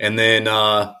 And then,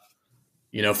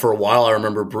 for a while, I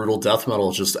remember brutal death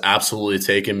metal just absolutely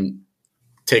taking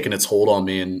its hold on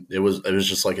me. And it was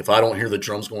just like, if I don't hear the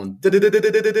drums going, I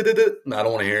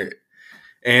don't want to hear it.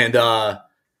 And,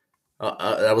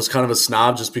 I was kind of a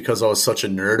snob just because I was such a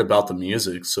nerd about the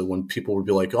music. So when people would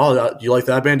be like, "Oh, do you like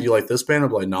that band? Do you like this band?" I'd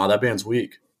be like, "Nah, that band's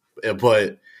weak."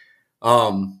 But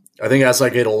I think as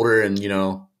I get older and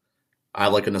I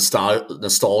have like a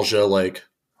nostalgia, like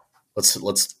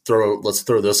let's throw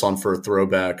this on for a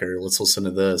throwback, or let's listen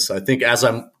to this. I think as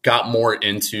I got more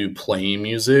into playing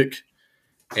music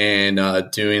and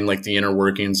doing like the inner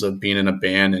workings of being in a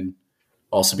band and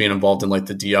also being involved in like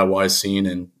the DIY scene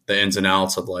and the ins and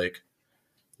outs of like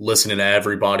listening to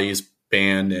everybody's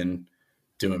band and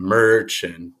doing merch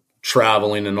and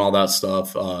traveling and all that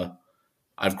stuff,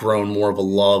 I've grown more of a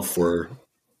love for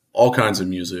all kinds of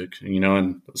music,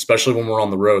 and especially when we're on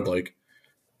the road, like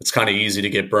it's kind of easy to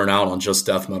get burnt out on just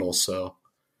death metal. So,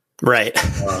 right.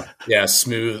 Yeah,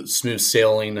 smooth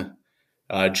sailing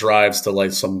drives to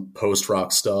like some post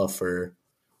rock stuff or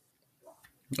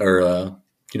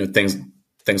things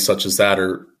such as that,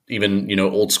 or even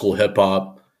old school hip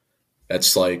hop.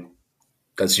 That's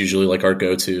usually like our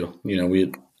go-to,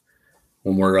 when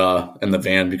we're in the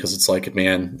van, because it's like,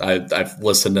 man, I've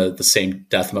listened to the same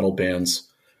death metal bands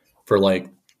for like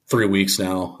 3 weeks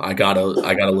now. I gotta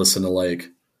listen to like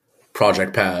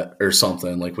Project Pat or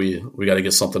something. Like we got to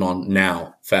get something on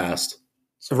now, fast.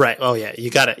 Right. Oh yeah, you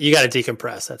gotta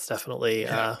decompress. That's definitely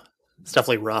it's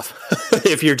definitely rough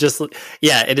if you're just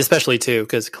and especially too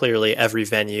because clearly every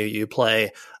venue you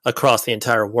play across the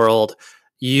entire world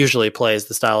usually plays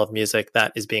the style of music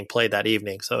that is being played that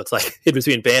evening. So it's like in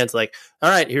between bands, like, all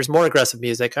right, here's more aggressive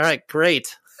music. All right,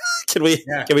 great. Can we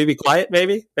be quiet?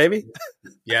 Maybe.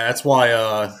 Yeah, that's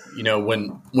why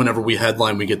whenever we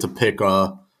headline, we get to pick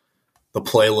the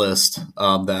playlist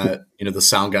that the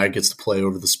sound guy gets to play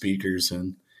over the speakers,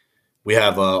 and we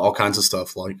have all kinds of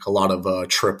stuff, like a lot of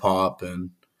trip hop and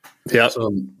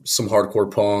some hardcore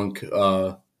punk,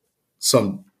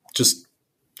 some just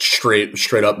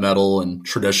straight up metal and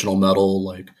traditional metal,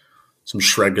 like some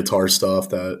shred guitar stuff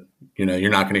that you're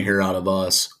not going to hear out of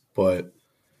us, but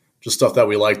just stuff that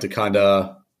we like to kind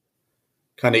of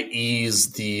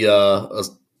ease the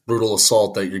brutal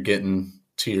assault that you're getting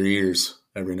to your ears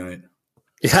every night.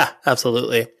 Yeah,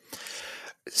 absolutely.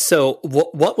 So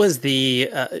what was the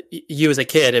you as a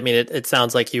kid? I mean, it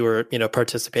sounds like you were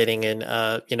participating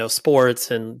in sports,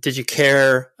 and did you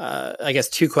care? I guess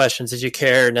 2 questions: did you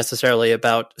care necessarily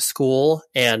about school,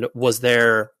 and was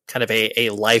there kind of a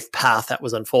life path that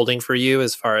was unfolding for you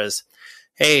as far as,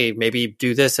 hey, maybe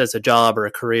do this as a job or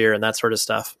a career and that sort of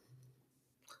stuff?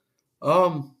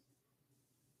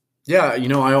 Yeah,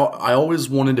 I always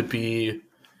wanted to be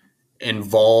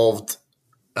involved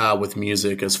with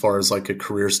music as far as like a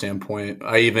career standpoint.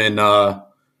 I even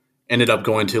ended up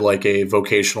going to like a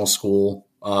vocational school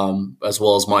as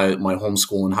well as my home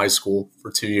school in high school for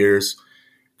 2 years,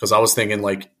 because I was thinking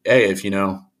like, hey, if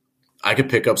I could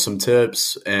pick up some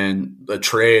tips and a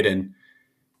trade, and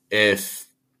if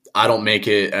I don't make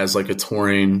it as like a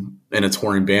touring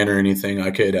band or anything,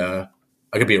 I could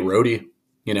be a roadie,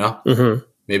 Mm-hmm.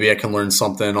 Maybe I can learn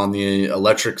something on the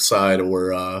electric side,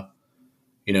 or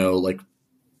like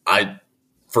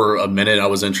for a minute, I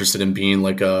was interested in being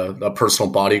like a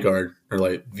personal bodyguard or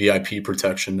like VIP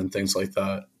protection and things like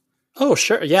that. Oh,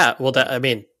 sure. Yeah. Well,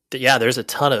 there's a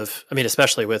ton of,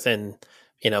 especially within,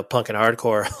 punk and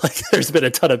hardcore, like there's been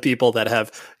a ton of people that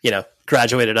have,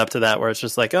 graduated up to that, where it's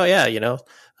just like, oh yeah,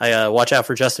 I watch out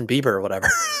for Justin Bieber or whatever.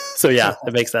 So yeah,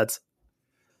 that makes sense.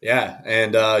 Yeah.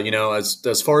 And,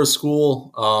 as far as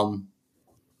school,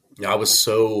 I was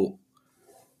so,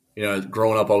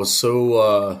 growing up, I was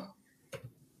so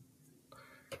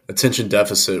attention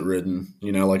deficit ridden.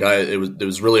 It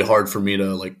was really hard for me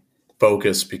to like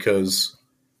focus, because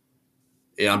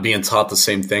I'm being taught the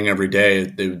same thing every day.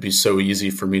 It would be so easy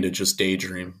for me to just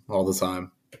daydream all the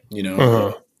time.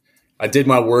 Uh-huh. I did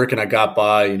my work and I got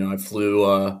by. I flew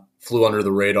under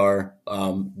the radar.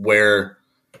 Where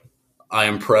I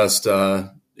impressed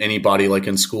anybody like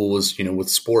in school was with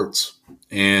sports,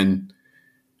 and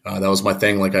that was my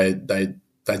thing. Like I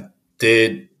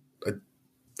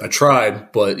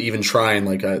tried, but even trying,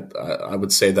 like I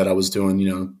would say that I was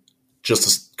doing,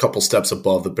 just a couple steps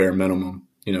above the bare minimum,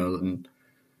 and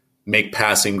make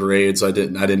passing grades. I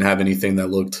didn't have anything that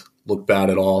looked bad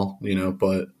at all,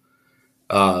 but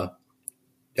I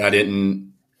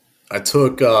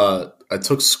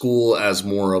took school as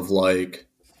more of like,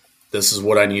 this is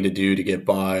what I need to do to get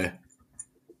by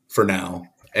for now.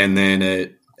 And then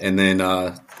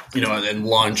in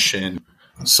lunch and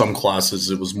some classes,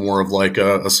 it was more of like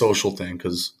a social thing.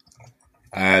 'Cause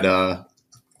I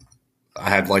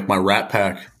had like my Rat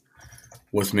Pack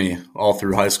with me all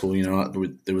through high school. You know,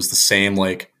 it was the same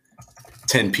like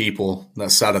 10 people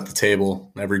that sat at the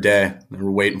table every day. They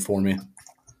were waiting for me.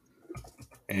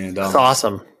 And that's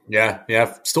awesome.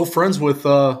 Yeah. Still friends with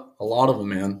a lot of them,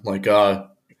 man. Like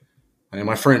and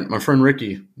my friend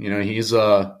Ricky, you know, he's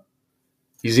in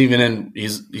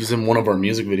one of our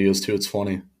music videos too. It's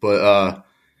funny, but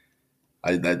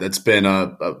that's been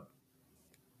a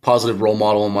positive role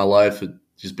model in my life.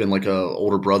 He's been like a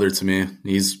older brother to me.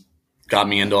 He's got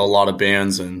me into a lot of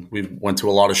bands, and we went to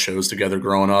a lot of shows together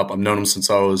growing up. I've known him since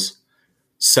I was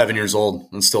 7 years old,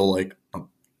 and still like,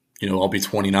 you know, I'll be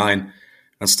 29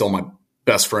 and still my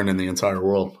best friend in the entire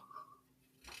world.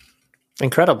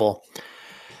 Incredible.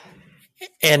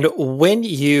 And when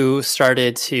you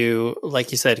started to,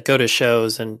 like you said, go to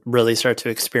shows and really start to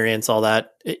experience all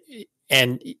that,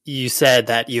 and you said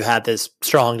that you had this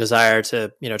strong desire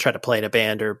to, you know, try to play in a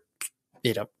band or,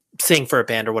 you know, sing for a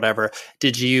band or whatever.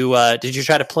 Did you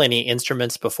try to play any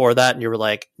instruments before that? And you were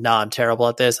like, nah, I'm terrible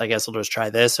at this. I guess I'll just try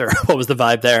this. Or what was the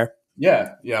vibe there?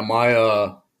 Yeah.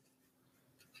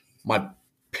 My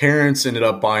parents ended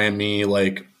up buying me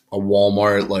like a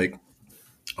Walmart, like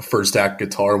a First Act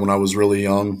guitar when I was really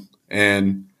young.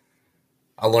 And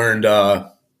I learned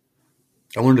a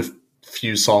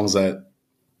few songs that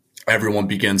everyone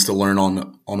begins to learn on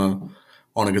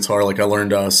a guitar. Like I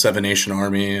learned Seven Nation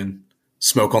Army and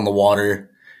Smoke on the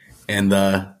Water, and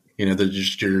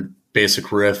just your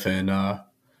basic riff, and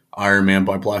Iron Man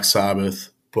by Black Sabbath.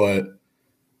 But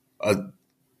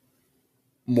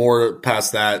more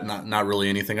past that, not really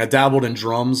anything. I dabbled in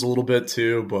drums a little bit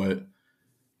too, but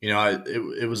you know,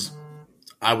 it was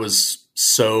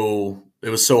so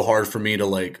hard for me to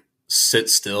like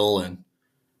sit still and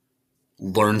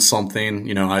learn something.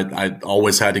 You know, I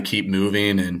always had to keep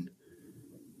moving and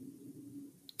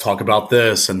talk about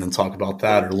this and then talk about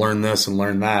that, or learn this and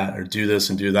learn that, or do this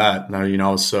and do that. Now, you know,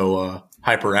 I was so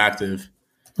hyperactive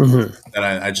that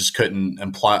I just couldn't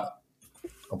apply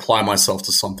myself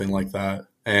to something like that.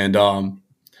 And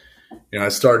you know, I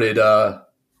started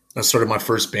my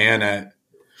first band at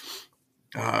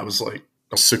I was like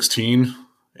 16,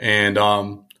 and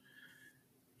you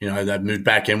know, I moved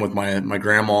back in with my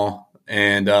grandma,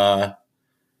 and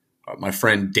my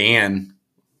friend Dan,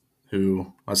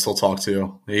 who I still talk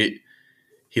to,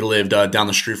 he lived down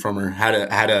the street from her,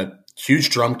 had a huge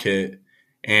drum kit,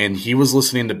 and he was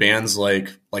listening to bands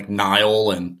like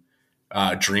Nile and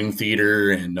Dream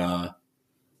Theater and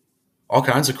all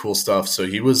kinds of cool stuff. So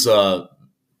he was a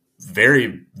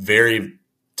very, very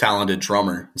talented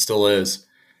drummer, and still is.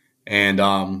 And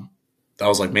I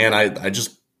was like, man, I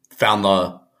just found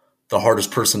the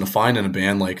hardest person to find in a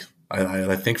band. Like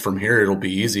I think from here it'll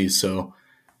be easy. So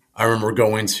I remember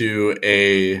going to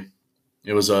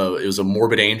it was a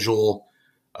Morbid Angel,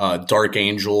 Dark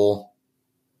Angel,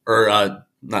 or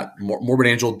not Morbid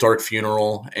Angel, Dark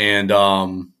Funeral, and I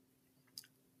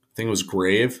think it was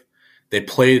Grave. They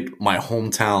played my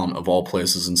hometown of all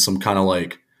places in some kind of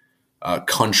like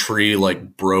country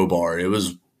like bro bar.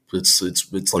 It's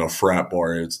like a frat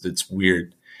bar. It's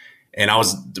weird. And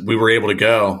we were able to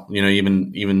go, you know,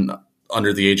 even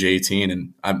under the age of 18.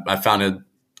 And I found a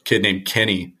kid named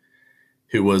Kenny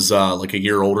who was like a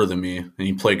year older than me, and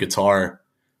he played guitar.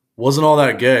 Wasn't all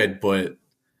that good, but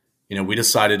you know, we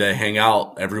decided to hang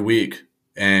out every week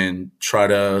and try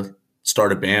to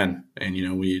start a band. And you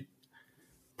know, we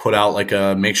put out like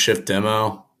a makeshift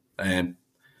demo and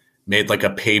made like a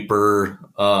paper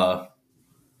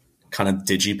kind of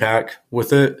digipack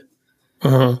with it.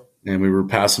 And we were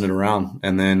passing it around.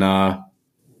 And then I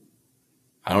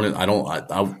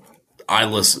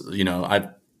listen, you know, I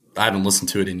haven't listened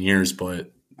to it in years,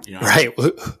 but you know, right.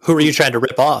 Who are you trying to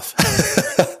rip off?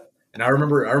 And I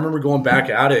remember going back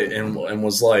at it and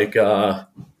was like, I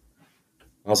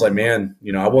was like, man,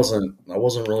 you know, I wasn't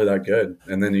really that good.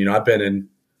 And then, you know, I've been in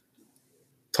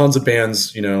tons of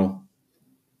bands, you know,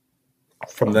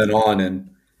 from then on,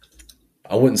 and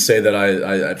I wouldn't say that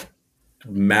I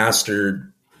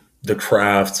mastered the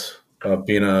craft of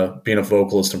being a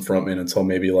vocalist and frontman until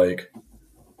maybe like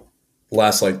the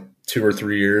last like 2 or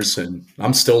 3 years, and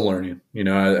I'm still learning. You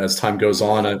know, as time goes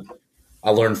on, I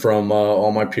learn from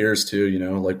all my peers too. You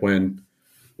know, like when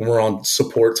we're on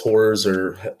support tours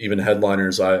or even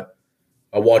headliners, I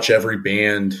watch every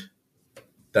band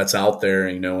that's out there.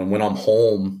 You know, and when I'm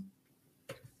home,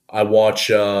 I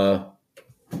watch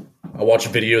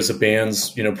videos of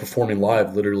bands, you know, performing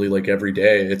live literally like every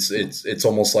day. It's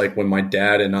almost like when my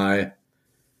dad and I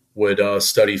would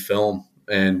study film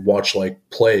and watch like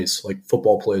plays, like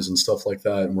football plays and stuff like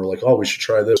that. And we're like, oh, we should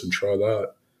try this and try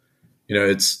that.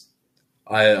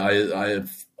 I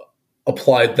have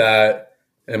applied that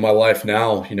in my life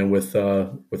now,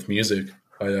 with music.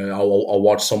 I'll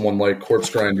watch someone like Corpse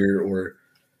Grinder or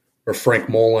Frank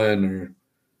Mullen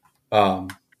or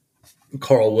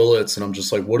Carl Willits, and I'm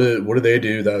just like, what do they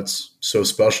do that's so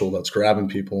special, that's grabbing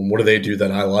people, and what do they do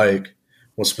that I like?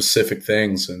 What specific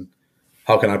things, and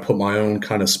how can I put my own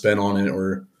kind of spin on it,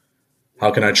 or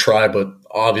how can I try but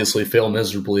obviously fail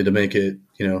miserably to make it,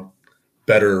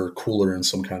 better or cooler in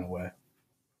some kind of way?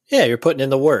 Yeah, you're putting in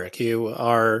the work. You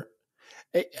are.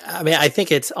 I mean, I think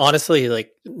it's honestly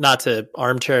like, not to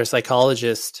armchair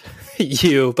psychologist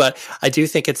you, but I do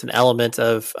think it's an element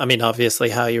of, I mean, obviously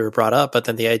how you were brought up, but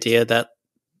then the idea that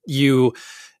the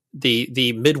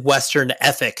Midwestern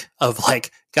ethic of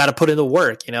like, got to put in the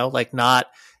work, like not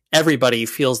everybody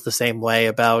feels the same way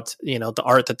about, the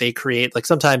art that they create. Like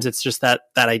sometimes it's just that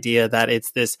idea that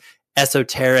it's this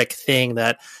esoteric thing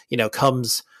that,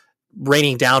 comes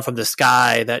raining down from the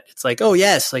sky, that it's like, oh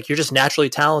yes, like you're just naturally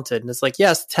talented. And it's like,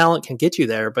 yes, talent can get you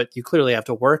there, but you clearly have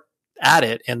to work at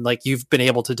it. And like, you've been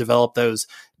able to develop those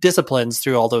disciplines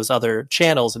through all those other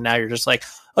channels. And now you're just like,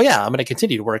 oh yeah, I'm going to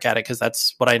continue to work at it because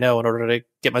that's what I know in order to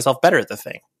get myself better at the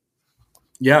thing.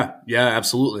 Yeah,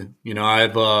 absolutely.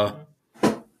 I've,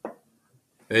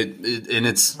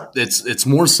 it's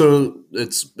more so,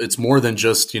 it's more than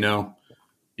just,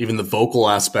 even the vocal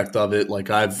aspect of it. Like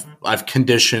I've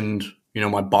conditioned,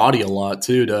 my body a lot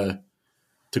too,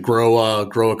 to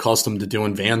grow accustomed to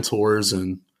doing van tours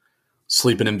and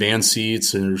sleeping in van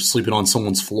seats or sleeping on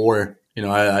someone's floor.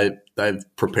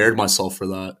 I've prepared myself for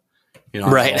that.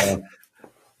 Right.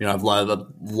 I've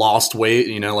lost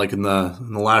weight, like in the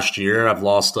last year, I've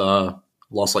lost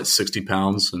like 60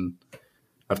 pounds, and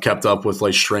I've kept up with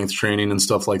like strength training and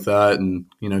stuff like that. And,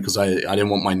 cause I didn't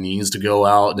want my knees to go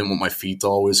out. I didn't want my feet to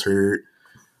always hurt.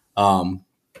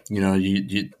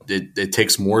 It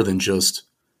takes more than just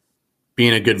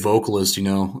being a good vocalist.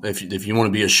 If you want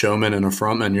to be a showman and a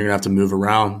frontman, you're gonna have to move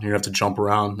around. You're gonna have to jump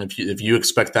around. If you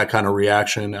expect that kind of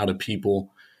reaction out of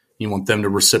people, you want them to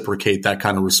reciprocate that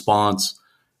kind of response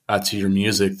to your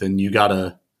music, then you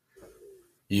gotta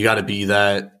be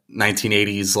that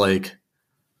 1980s, like,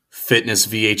 fitness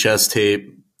VHS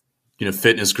tape,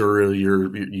 fitness guru.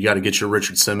 You got to get your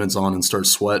Richard Simmons on and start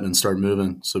sweating and start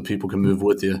moving so people can move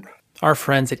with you. Our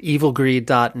friends at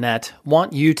evilgreed.net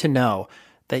want you to know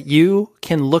that you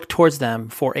can look towards them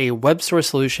for a web store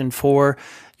solution for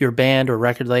your band or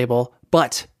record label,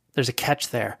 but there's a catch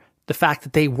there. The fact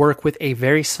that they work with a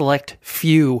very select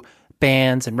few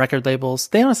bands and record labels,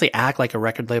 they honestly act like a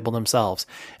record label themselves.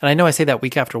 And I know I say that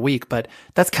week after week, but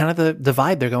that's kind of the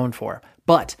vibe they're going for.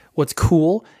 But what's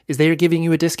cool is they are giving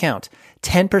you a discount,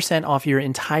 10% off your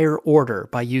entire order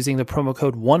by using the promo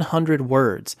code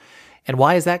 100words. And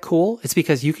why is that cool? It's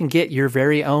because you can get your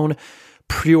very own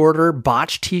pre-order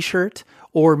botch t-shirt,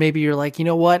 or maybe you're like, you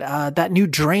know what, that new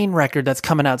Drain record that's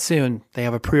coming out soon, they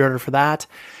have a pre-order for that.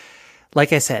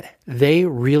 Like I said, they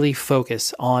really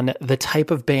focus on the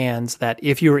type of bands that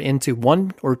if you're into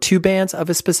one or two bands of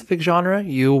a specific genre,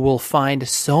 you will find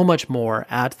so much more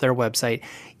at their website,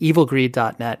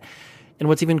 evilgreed.net. And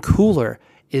what's even cooler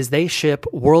is they ship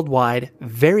worldwide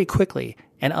very quickly.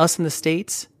 And us in the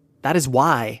States, that is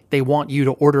why they want you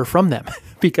to order from them,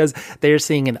 because they're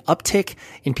seeing an uptick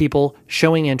in people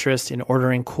showing interest in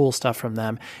ordering cool stuff from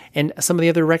them. And some of the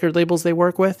other record labels they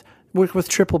work with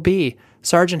Triple B,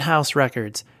 Sargent House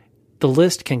Records. The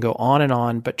list can go on and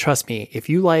on, but trust me, if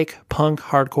you like punk,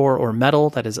 hardcore, or metal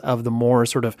that is of the more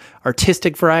sort of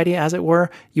artistic variety, as it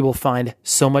were, you will find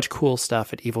so much cool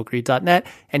stuff at evilgreed.net,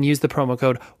 and use the promo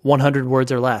code 100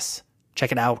 words or less.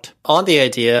 Check it out. On the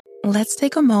idea. Let's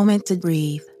take a moment to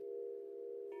breathe.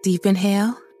 Deep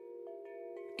inhale.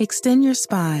 Extend your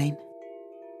spine.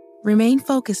 Remain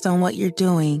focused on what you're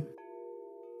doing.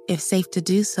 If safe to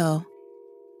do so,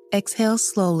 exhale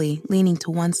slowly, leaning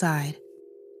to one side.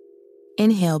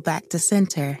 Inhale back to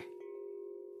center.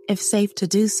 If safe to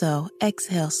do so,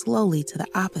 exhale slowly to the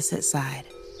opposite side.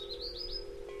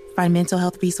 Find mental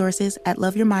health resources at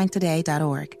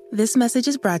loveyourmindtoday.org. This message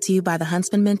is brought to you by the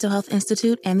Huntsman Mental Health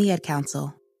Institute and the Ed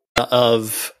Council.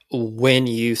 Of when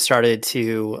you started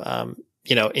to,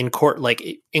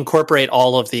 incorporate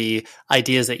all of the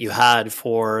ideas that you had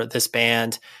for this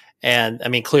band. And I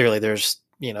mean, clearly there's,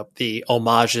 the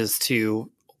homages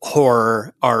to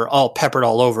horror are all peppered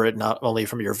all over it, not only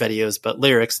from your videos, but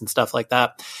lyrics and stuff like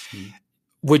that.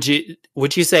 Would you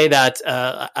say that,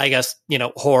 I guess,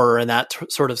 horror and that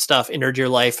sort of stuff entered your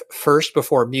life first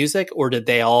before music, or did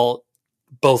they all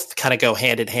both kind of go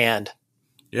hand in hand?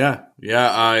 Yeah. Yeah.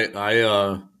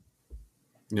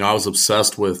 I was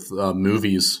obsessed with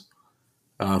movies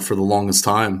for the longest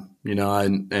time,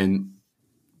 and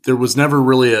there was never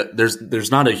really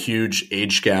there's not a huge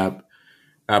age gap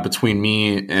between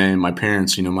me and my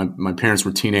parents. My parents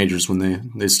were teenagers when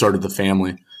they started the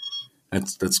family.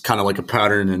 That's kind of like a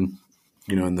pattern, and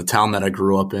in the town that I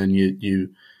grew up in, you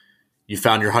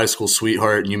found your high school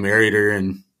sweetheart and you married her,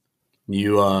 and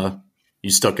you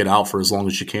stuck it out for as long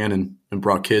as you can, and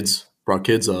brought kids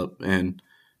up, and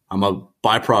I'm a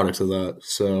byproduct of that.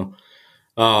 So,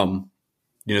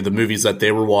 the movies that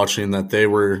they were watching that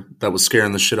was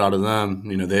scaring the shit out of them,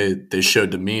 they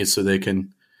showed to me so they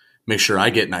can make sure I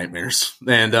get nightmares.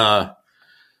 And, I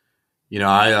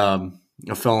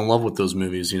fell in love with those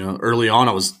movies. Early on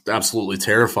I was absolutely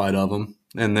terrified of them.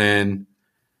 And then,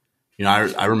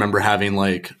 I remember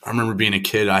being a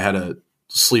kid, I had a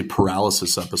sleep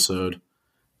paralysis episode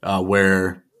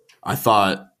where I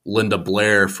thought Linda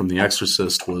Blair from The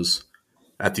Exorcist was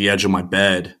at the edge of my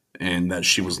bed and that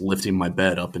she was lifting my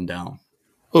bed up and down.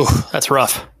 Ooh, that's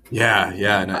rough. Yeah.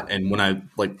 Yeah. And when I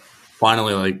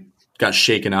finally got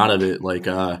shaken out of it,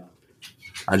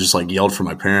 I just yelled for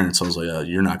my parents. I was like,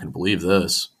 you're not going to believe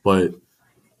this. But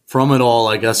from it all,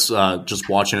 I guess, just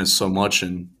watching it so much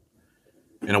and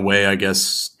in a way, I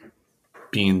guess,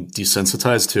 being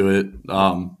desensitized to it,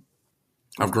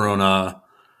 I've grown a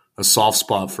soft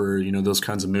spot for, those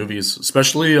kinds of movies,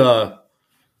 especially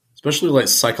like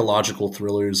psychological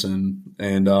thrillers and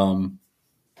I'm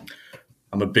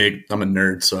a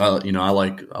nerd. So I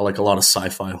like a lot of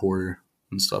sci-fi horror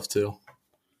and stuff too.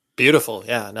 Beautiful.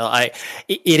 Yeah, no,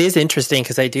 it is interesting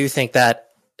because I do think that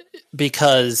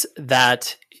because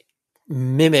that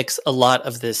mimics a lot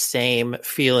of the same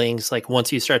feelings. Like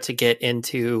once you start to get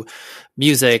into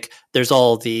music, there's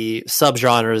all the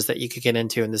subgenres that you could get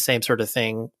into, and the same sort of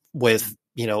thing with,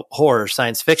 horror,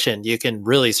 science fiction. You can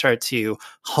really start to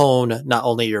hone not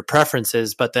only your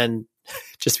preferences, but then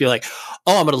just be like,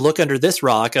 oh, I'm going to look under this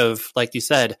rock of, like you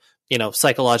said,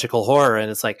 psychological horror. And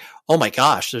it's like, oh my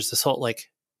gosh, there's this whole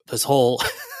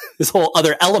this whole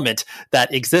other element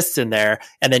that exists in there.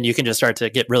 And then you can just start to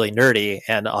get really nerdy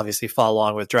and obviously follow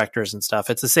along with directors and stuff.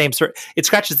 It's the same it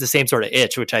scratches the same sort of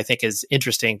itch, which I think is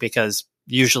interesting because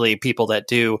usually people that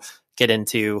do get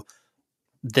into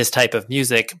this type of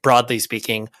music, broadly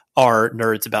speaking, are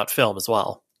nerds about film as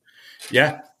well.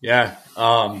 Yeah. Yeah.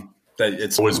 That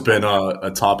it's always been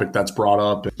a topic that's brought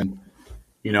up, and,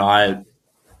 I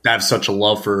have such a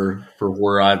love for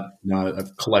horror.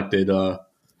 I've collected,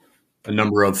 a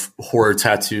number of horror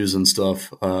tattoos and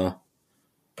stuff on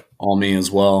me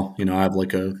as well. I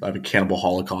have a Cannibal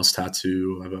Holocaust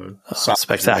tattoo. I have a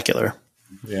spectacular.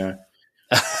 Yeah,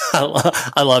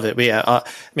 I love it.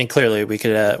 Clearly we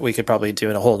could probably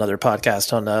do a whole nother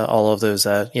podcast on all of those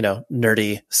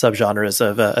nerdy subgenres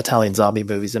of Italian zombie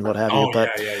movies and what have you.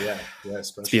 But yeah,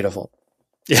 it's beautiful.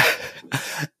 Yeah.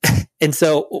 And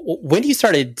so when you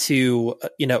started to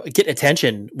get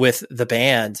attention with the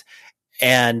band.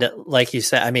 And like you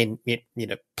said,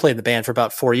 played in the band for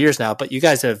about 4 years now, but you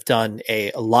guys have done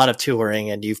a lot of touring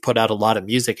and you've put out a lot of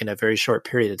music in a very short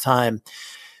period of time.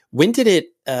 When did it,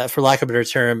 for lack of a better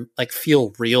term,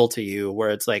 feel real to you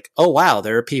where it's like, oh, wow,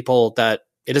 there are people that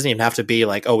it doesn't even have to be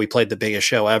like, oh, we played the biggest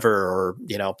show ever or,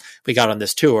 we got on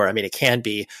this tour. It can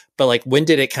be, but when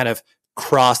did it kind of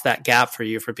cross that gap for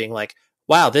you for being like,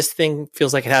 wow, this thing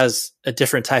feels like it has a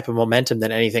different type of momentum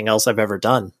than anything else I've ever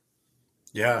done?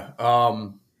 Yeah.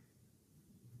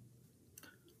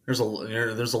 There's a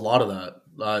lot of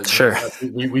that. Sure.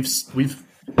 We've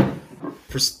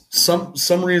for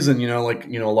some reason,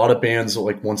 a lot of bands,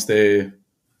 once they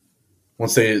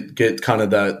get kind of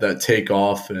that take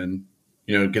off and,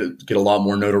 get a lot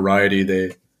more notoriety,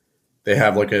 they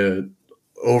have a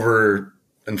over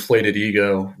inflated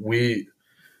ego. We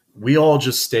all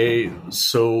just stay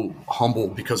so humble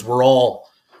because we're all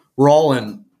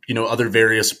in, other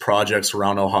various projects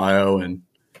around Ohio, and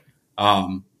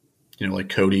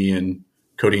Cody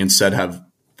and Sed have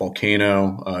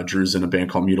Volcano. Drew's in a band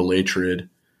called Mutilatred.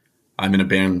 I'm in a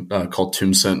band called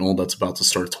Tomb Sentinel that's about to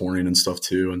start touring and stuff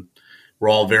too. And we're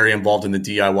all very involved in the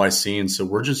DIY scene, so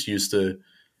we're just used to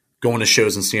going to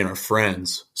shows and seeing our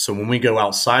friends. So when we go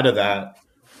outside of that,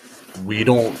 we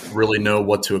don't really know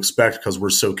what to expect because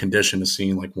we're so conditioned to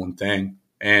seeing one thing.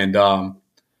 And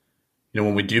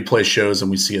when we do play shows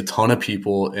and we see a ton of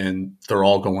people and they're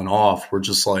all going off, we're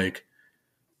just like,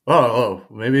 oh,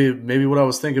 maybe what I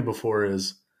was thinking before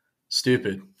is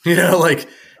stupid. Maybe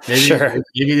sure.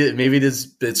 maybe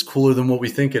it's cooler than what we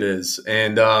think it is.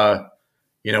 And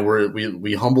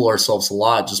we humble ourselves a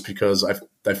lot just because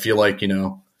I feel like,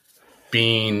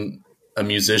 being a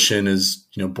musician is,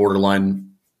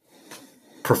 borderline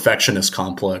perfectionist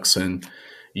complex, and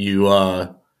you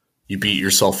beat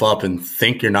yourself up and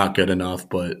think you're not good enough,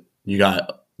 but you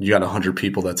got 100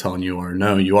 people that telling you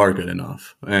no, you are good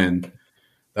enough. And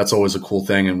that's always a cool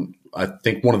thing. And I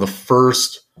think one of the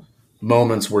first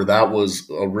moments where that was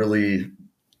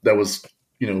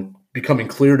becoming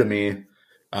clear to me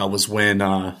was when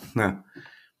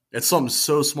it's something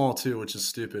so small too, which is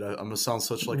stupid. I'm gonna sound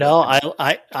such like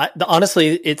I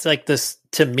honestly, it's like this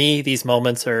to me. These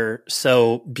moments are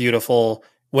so beautiful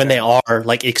when they are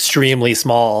like extremely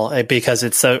small because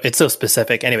it's so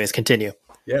specific. Anyways, continue.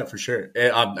 Yeah, for sure.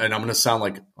 And I'm gonna sound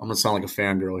like a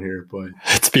fangirl here, but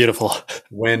it's beautiful.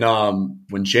 When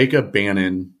Jacob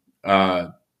Bannon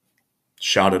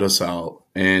shouted us out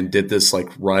and did this like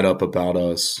write up about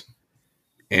us,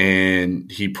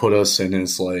 and he put us in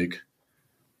his like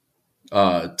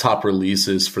top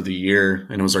releases for the year,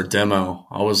 and it was our demo.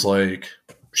 I was like,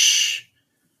 shh.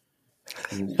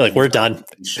 Like, we're done.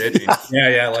 Shit.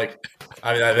 Yeah. Like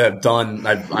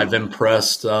I've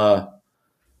impressed, a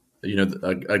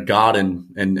god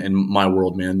in my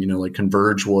world, man. Like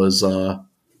Converge was a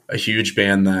huge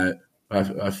band that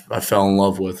I fell in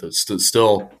love with. It's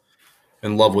still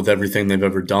in love with everything they've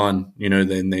ever done.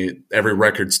 Every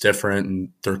record's different, and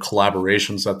their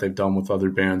collaborations that they've done with other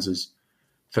bands is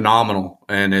phenomenal.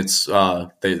 And it's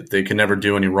they can never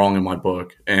do any wrong in my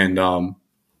book. And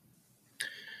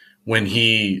when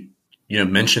he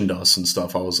mentioned us and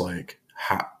stuff, I was like,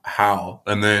 how?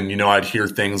 And then I'd hear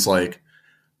things like,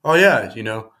 oh yeah,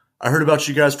 I heard about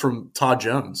you guys from Todd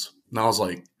Jones, and I was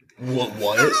like,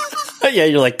 what? Yeah,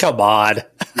 you're like, come on.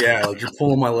 Yeah, like you're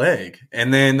pulling my leg.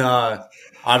 And then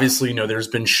obviously there's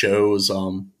been shows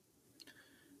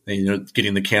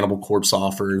getting the Cannibal Corpse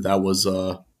offer. That was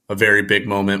a very big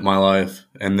moment in my life.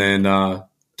 And then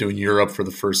doing Europe for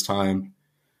the first time.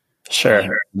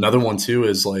 Sure. Another one too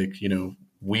is like, when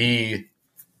we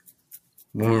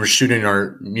were shooting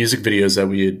our music videos that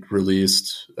we had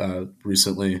released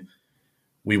recently,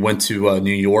 we went to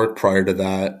New York prior to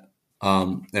that.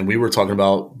 And we were talking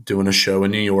about doing a show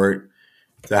in New York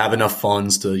to have enough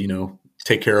funds to,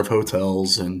 take care of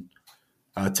hotels and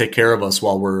take care of us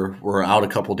while we're out a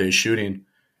couple days shooting.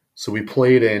 So we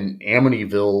played in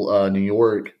Amityville, New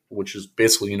York, which is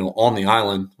basically, on the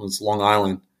island. It's Long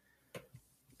Island.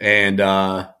 And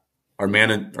our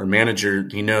manager,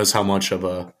 he knows how much of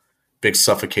a big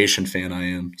Suffocation fan I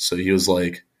am. So he was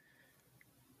like,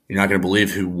 "You're not going to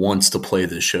believe who wants to play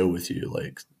this show with you."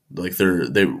 Like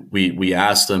we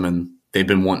asked them, and they've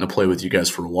been wanting to play with you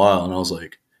guys for a while. And I was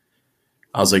like,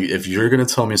 if you're going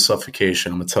to tell me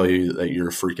Suffocation, I'm going to tell you that you're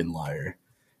a freaking liar.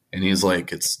 And he's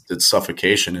like, it's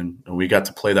Suffocation. And we got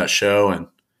to play that show and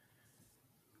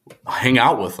hang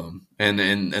out with them. And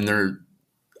they're,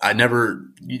 I never,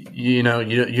 you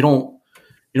don't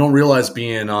realize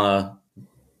being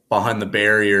behind the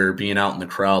barrier, being out in the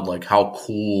crowd, like how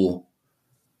cool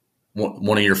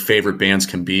one of your favorite bands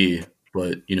can be.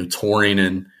 But, touring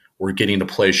and we're getting to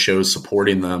play shows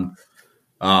supporting them.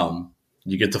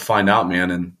 You get to find out,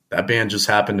 man. And that band just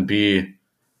happened to be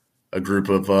a group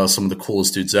of some of the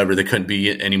coolest dudes ever. They couldn't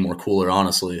be any more cooler,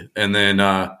 honestly. And then,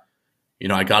 I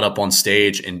got up on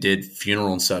stage and did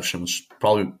Funeral Inception, which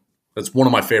that's one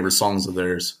of my favorite songs of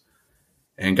theirs,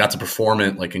 and got to perform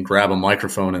it like and grab a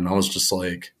microphone. And I was just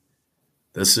like,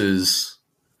 this is,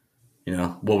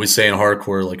 what we say in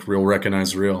hardcore, like real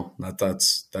recognize real.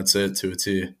 That's it to a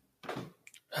T.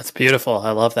 That's beautiful.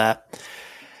 I love that.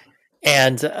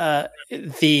 And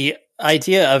the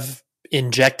idea of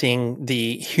injecting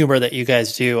the humor that you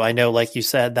guys do, I know, like you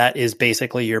said, that is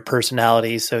basically your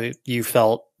personality. So you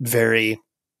felt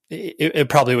it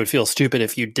probably would feel stupid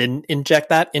if you didn't inject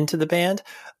that into the band.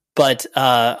 But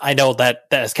I know that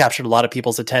has captured a lot of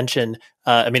people's attention.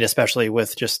 Especially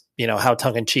with just, how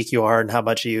tongue in cheek you are and how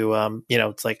much you,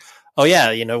 it's like, oh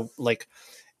yeah, like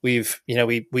we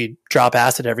drop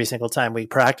acid every single time we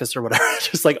practice or whatever,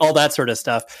 just like all that sort of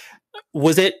stuff.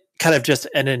 Was it kind of just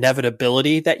an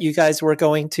inevitability that you guys were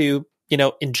going to,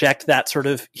 inject that sort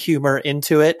of humor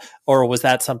into it? Or was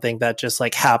that something that just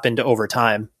like happened over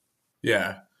time?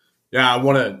 Yeah. I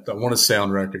want to say on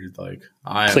record, like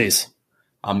please.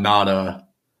 I'm not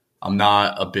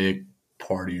a big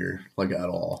partier, like at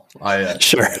all.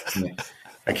 Sure.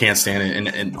 I can't stand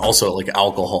it. And also like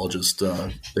alcohol just,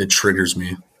 it triggers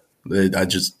me. I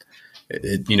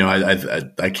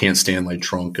can't stand like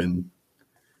drunk and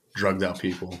drugged out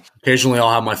people. Occasionally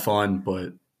I'll have my fun,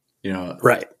 but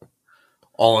right.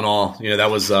 All in all, that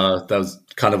was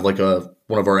kind of like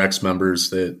one of our ex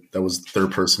members that was their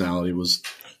personality was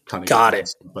kind of got it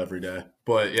every day.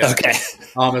 But yeah. Okay.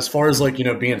 As far as like,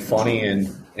 being funny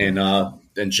and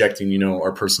injecting,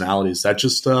 our personalities, that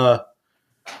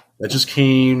just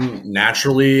came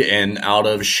naturally and out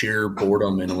of sheer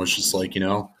boredom. And it was just like,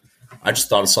 I just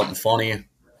thought of something funny.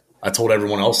 I told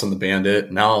everyone else in the band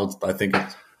it. Now I think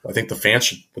the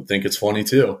fans would think it's funny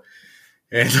too.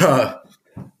 And,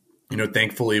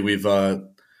 thankfully we've had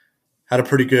a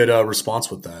pretty good response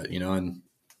with that, and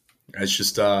it's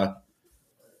just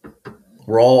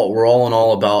we're all in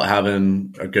all about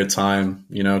having a good time,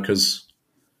 because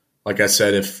like I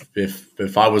said, if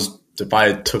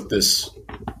I took this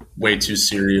way too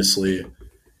seriously,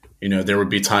 there would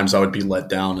be times I would be let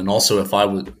down. And also if I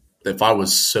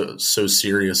was so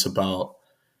serious about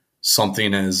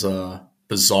something as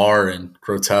bizarre and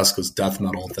grotesque as death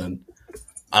metal, then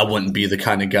I wouldn't be the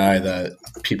kind of guy that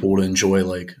people would enjoy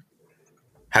like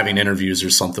having interviews or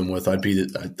something with. I'd be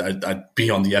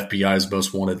on the FBI's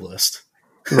most wanted list.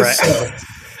 Right. So,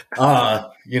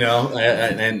 I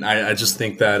just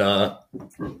think that,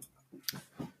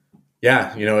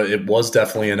 it was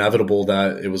definitely inevitable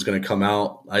that it was going to come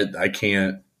out. I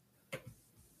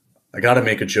got to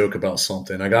make a joke about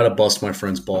something. I got to bust my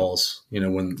friends' balls,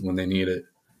 when they need it.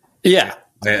 Yeah.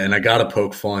 And I got to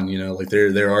poke fun, like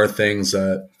there are things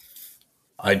that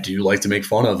I do like to make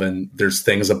fun of, and there's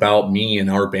things about me and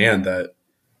our band that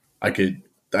I can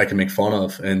make fun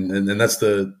of. And that's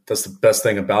the best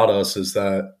thing about us, is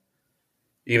that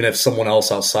even if someone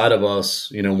else outside of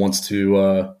us, wants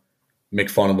to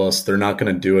make fun of us, they're not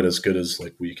going to do it as good as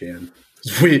like we can.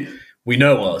 We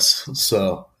know us.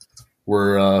 So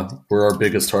we're our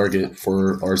biggest target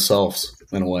for ourselves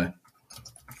in a way.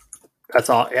 That's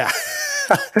all. Yeah.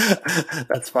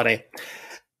 That's funny.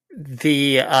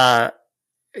 The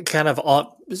kind of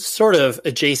sort of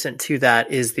adjacent to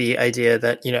that is the idea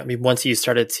that, once you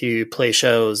started to play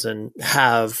shows and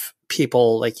have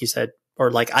people, like you said, or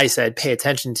like I said, pay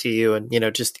attention to you, and,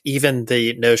 just even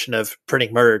the notion of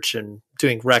printing merch and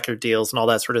doing record deals and all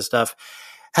that sort of stuff.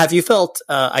 Have you felt,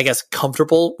 I guess,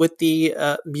 comfortable with the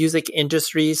music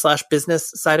industry /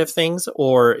 business side of things?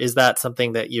 Or is that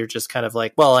something that you're just kind of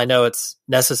like, well, I know it's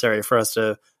necessary for us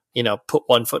to, put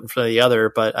one foot in front of the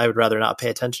other, but I would rather not pay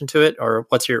attention to it? Or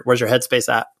where's your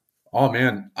headspace at? Oh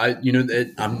man,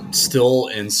 I'm still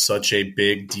in such a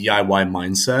big DIY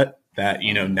mindset that,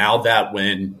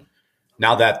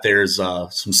 now that there's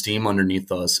some steam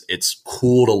underneath us, it's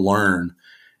cool to learn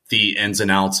the ins and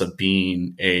outs of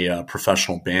being a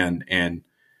professional band, and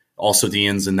also the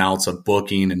ins and outs of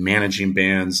booking and managing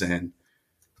bands and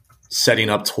setting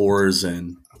up tours,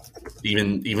 and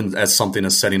even as something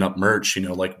as setting up merch.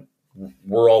 Like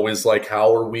we're always like,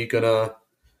 how are we gonna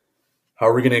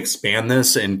expand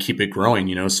this and keep it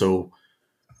growing? So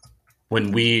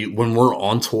when we're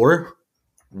on tour,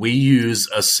 we use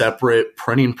a separate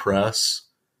printing press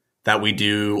that we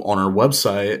do on our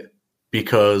website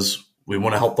because we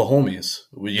want to help the homies.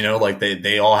 Like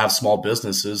they all have small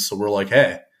businesses. So we're like,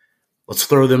 hey, let's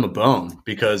throw them a bone,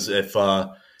 because if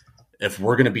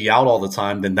we're going to be out all the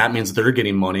time, then that means they're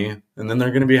getting money, and then they're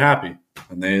going to be happy.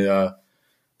 And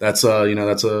that's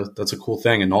a cool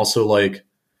thing. And also, like,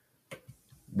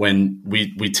 when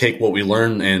we take what we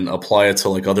learn and apply it to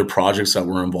like other projects that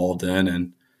we're involved in.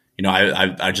 And,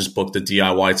 I just booked a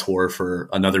DIY tour for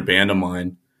another band of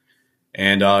mine.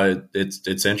 And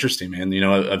it's interesting, man.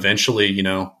 Eventually,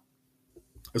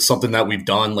 it's something that we've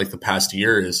done like the past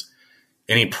year is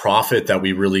any profit that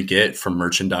we really get from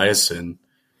merchandise and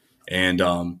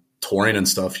touring and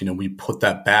stuff, we put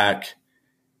that back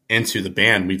into the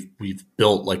band. We've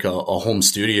built like a home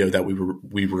studio that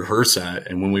we rehearse at,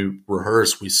 and when we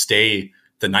rehearse, we stay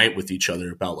the night with each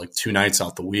other about like 2 nights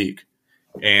out the week,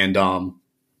 and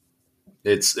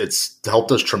it's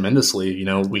helped us tremendously.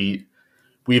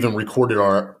 We even recorded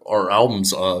our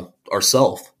albums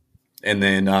ourselves. And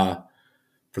then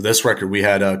for this record, we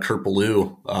had Kurt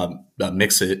Ballou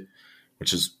mix it,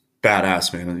 which is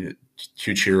badass, man. A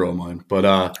huge hero of mine.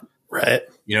 But right,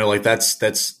 like that's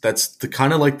the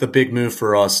kind of like the big move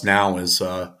for us now is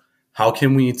how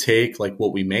can we take like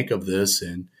what we make of this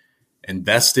and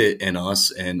invest it in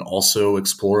us, and also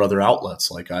explore other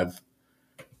outlets. Like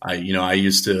I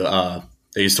used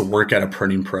to work at a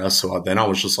printing press. So then I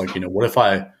was just like, what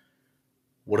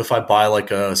if I buy like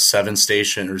a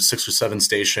 7-station or 6 or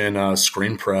 7-station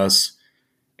screen press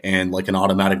and like an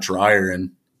automatic dryer,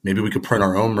 and maybe we could print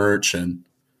our own merch, and,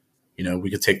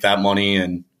 we could take that money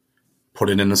and put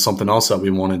it into something else that we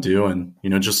want to do. And,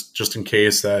 just in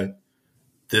case that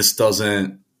this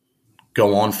doesn't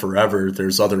go on forever,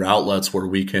 there's other outlets where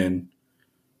we can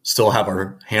still have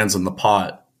our hands in the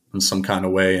pot in some kind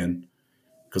of way. And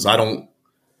because I don't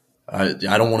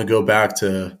want to go back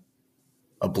to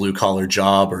a blue collar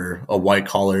job or a white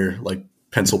collar, like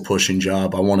pencil pushing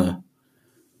job. I want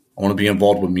to be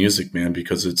involved with music, man,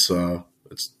 because it's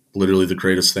literally the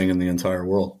greatest thing in the entire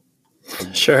world.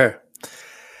 Sure.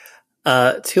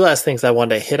 Two last things I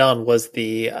wanted to hit on was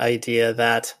the idea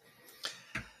that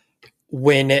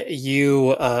when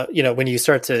you, when you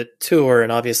start to tour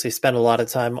and obviously spend a lot of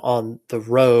time on the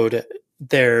road,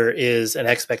 there is an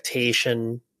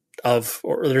expectation of,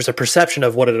 or there's a perception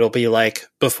of what it'll be like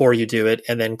before you do it.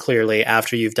 And then clearly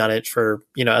after you've done it for,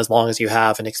 as long as you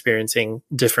have and experiencing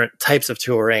different types of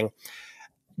touring,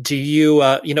 do you,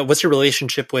 what's your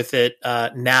relationship with it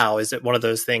now? Is it one of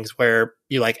those things where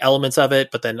you like elements of it,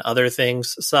 but then other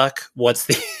things suck? What's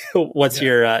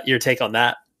your take on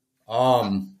that?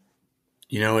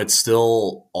 It's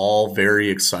still all very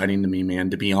exciting to me,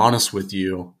 man. To be honest with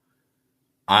you,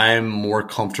 I'm more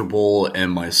comfortable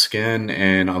in my skin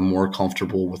and I'm more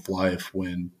comfortable with life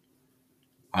when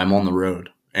I'm on the road.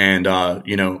 And,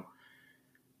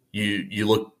 you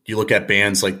look at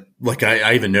bands like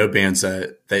I even know bands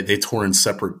that they tour in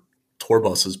separate tour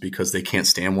buses because they can't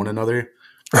stand one another.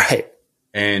 Right.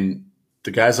 And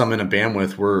the guys I'm in a band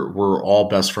with, we're all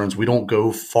best friends. We don't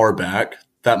go far back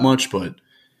that much, but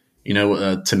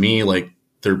to me, like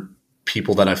they're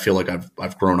people that I feel like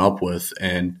I've grown up with,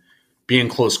 and being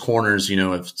close corners,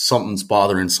 if something's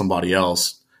bothering somebody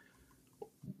else,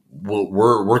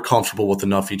 we're comfortable with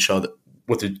enough each other.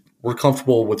 We're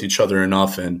comfortable with each other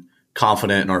enough and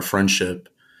confident in our friendship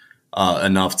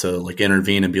enough to like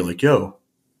intervene and be like, "Yo,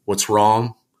 what's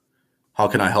wrong? How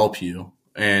can I help you?"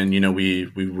 And we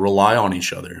rely on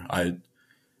each other. I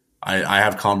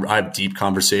have deep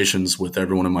conversations with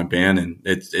everyone in my band, and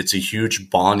it's a huge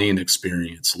bonding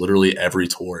experience. Literally every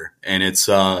tour, and it's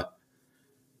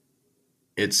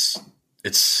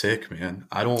sick, man.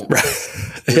 I don't.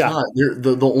 Yeah.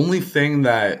 The only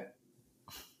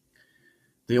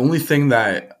thing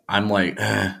that I'm like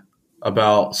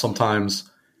about sometimes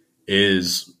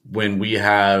is when we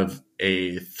have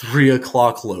a 3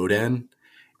 o'clock load in,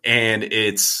 and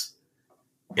it's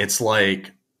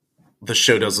like the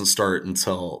show doesn't start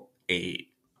until 8.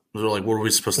 They're like, what are we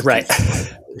supposed to do for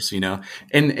 5 hours,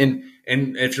 And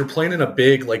if you're playing in a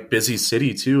big, like busy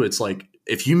city too, it's like,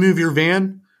 if you move your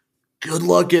van, good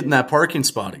luck getting that parking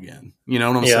spot again. You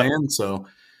know what I'm saying? So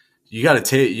you got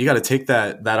to take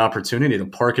that opportunity to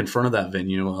park in front of that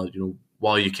venue,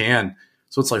 while you can.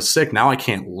 So it's like, sick. Now I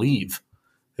can't leave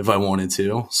if I wanted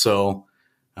to. So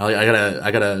I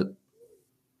gotta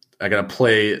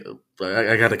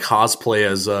cosplay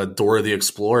as Dora the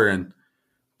Explorer and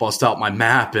bust out my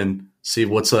map and see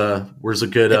where's a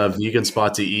good vegan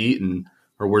spot to eat,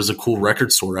 or where's a cool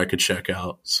record store I could check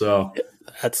out. So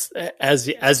that's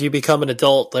as you become an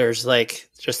adult, there's like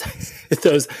just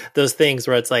those things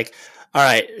where it's like, all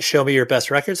right, show me your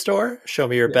best record store, show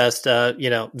me your best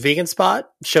vegan spot,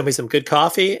 show me some good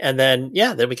coffee, and then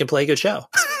we can play a good show.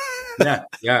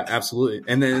 yeah, absolutely.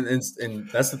 And then and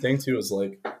that's the thing too, is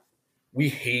like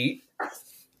we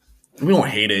don't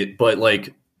hate it, but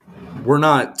like we're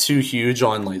not too huge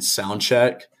on like sound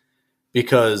check,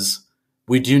 because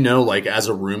we do know, like, as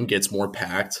a room gets more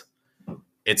packed,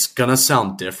 it's gonna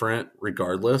sound different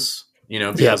regardless,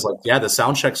 because the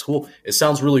sound check's cool. It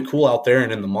sounds really cool out there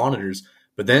and in the monitors,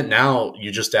 but then now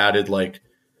you just added like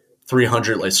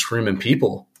 300 like screaming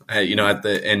people, at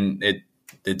the end,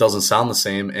 it doesn't sound the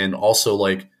same. And also,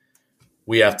 like,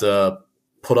 we have to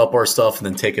put up our stuff and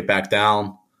then take it back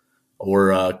down,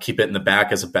 or keep it in the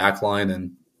back as a back line.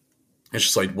 And it's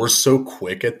just like, we're so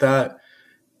quick at that.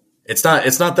 It's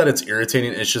not that it's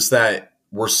irritating. It's just that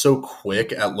we're so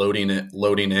quick at loading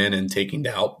in and taking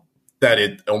out that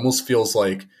it almost feels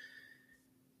like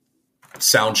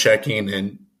sound checking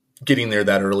and getting there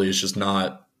that early is just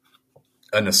not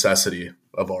a necessity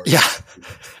of ours. Yeah.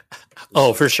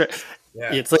 Oh, for sure.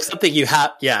 Yeah. It's like something you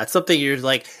have. Yeah. It's something you're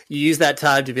like, you use that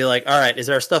time to be like, all right, is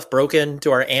our stuff broken?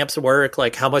 Do our amps work?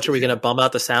 Like, how much are we going to bum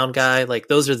out the sound guy? Like,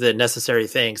 those are the necessary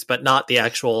things, but not the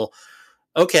actual,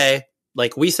 okay,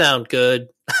 like, we sound good.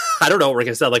 I don't know what we're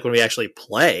going to sound like when we actually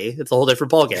play. It's a whole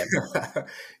different ballgame.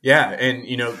 Yeah. And,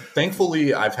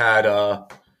 thankfully I've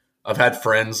had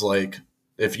friends, like,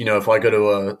 if I go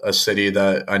to a city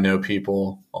that I know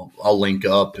people, I'll link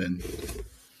up, and,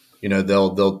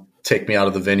 they'll take me out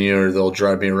of the venue, or they'll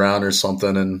drive me around or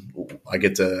something. And I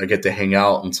get to hang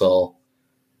out until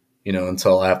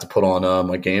I have to put on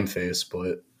my game face.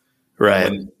 But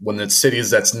right. When the cities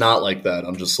that's not like that,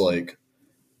 I'm just like,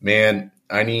 man,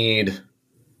 I need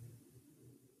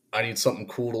something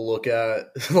cool to look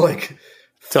at. Like,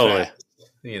 totally,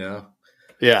 fast,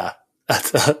 Yeah.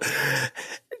 That's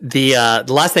the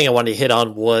last thing I wanted to hit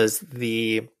on was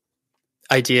the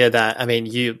idea that, I mean,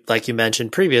 you, like you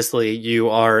mentioned previously, you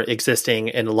are existing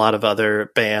in a lot of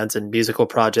other bands and musical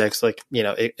projects, like,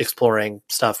 exploring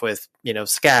stuff with,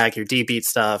 Skag, your D-beat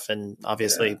stuff. And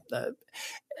obviously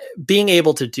being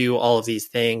able to do all of these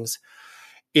things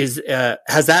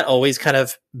has that always kind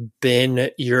of been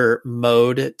your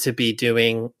mode, to be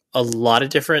doing a lot of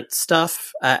different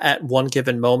stuff at one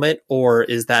given moment? Or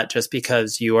is that just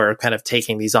because you are kind of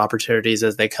taking these opportunities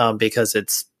as they come because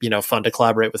it's, fun to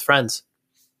collaborate with friends?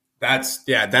 That's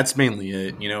mainly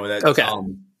it. Okay.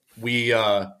 We,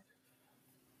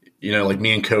 like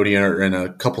me and Cody are in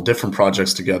a couple different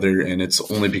projects together, and it's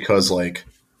only because like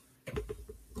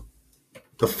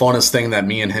the funnest thing that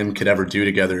me and him could ever do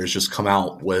together is just come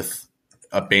out with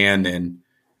a band and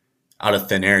out of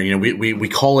thin air. We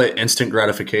call it instant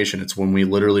gratification. It's when we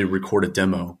literally record a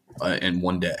demo in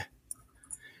one day,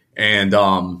 and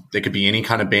it could be any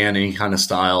kind of band, any kind of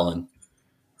style, and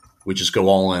we just go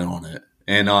all in on it.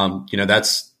 And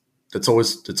that's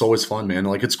always fun, man.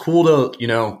 Like, it's cool to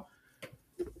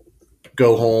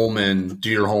go home and do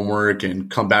your homework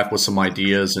and come back with some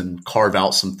ideas and carve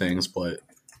out some things, but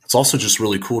it's also just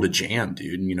really cool to jam,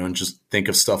 dude, and just think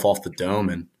of stuff off the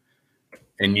dome,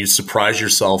 and you surprise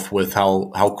yourself with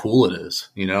how cool it is,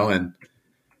 and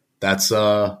that's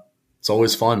it's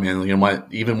always fun, man.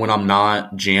 Even when I'm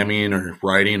not jamming or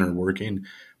writing or working,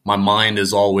 my mind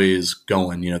is always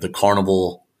going. The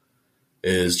carnival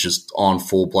is just on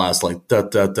full blast, like da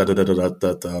da da da da da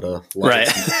da da da. Right,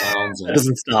 it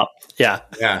doesn't stop. Yeah,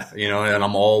 and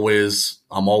I'm always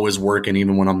working,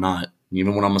 even when I'm not.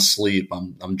 Even when I'm asleep,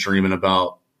 I'm dreaming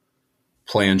about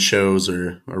playing shows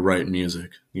or writing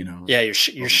music. Yeah, you're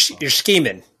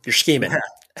scheming. You're scheming.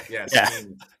 Yeah.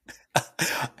 Scheming.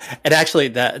 And actually,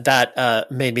 that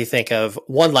made me think of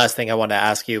one last thing I wanted to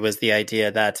ask you, was the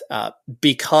idea that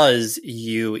because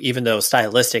you, even though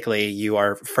stylistically you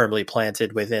are firmly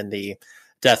planted within the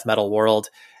death metal world,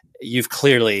 you've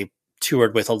clearly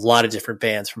toured with a lot of different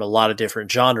bands from a lot of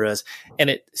different genres. And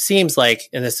it seems like,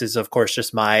 and this is of course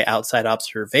just my outside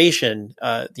observation,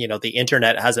 the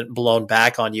internet hasn't blown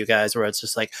back on you guys, where it's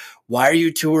just like, why are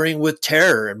you touring with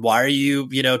Terror? And why are you,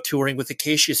 touring with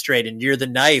Acacia Strain and Near the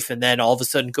Knife? And then all of a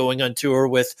sudden going on tour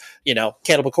with,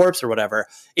 Cannibal Corpse or whatever.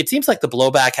 It seems like the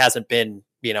blowback hasn't been,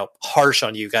 harsh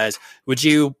on you guys. Would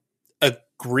you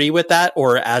agree with that?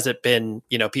 Or has it been,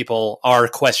 people are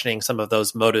questioning some of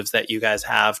those motives that you guys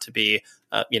have to be,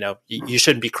 you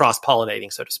shouldn't be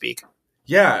cross-pollinating, so to speak?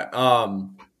 Yeah.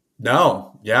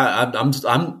 No. Yeah.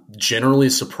 I'm generally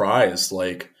surprised.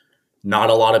 Like, not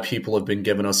a lot of people have been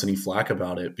giving us any flack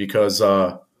about it, because,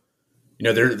 there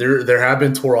have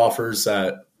been tour offers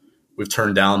that we've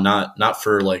turned down, not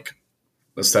for like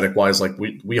aesthetic wise. Like,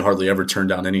 we hardly ever turn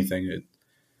down anything.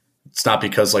 It's not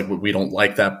because like we don't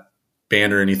like that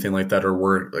band or anything like that, or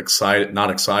we're not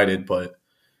excited, but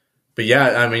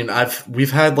yeah, I mean,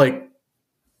 we've had like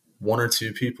one or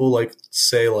two people like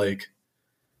say like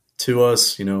to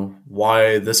us,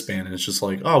 why this band? And it's just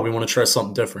like, oh, we want to try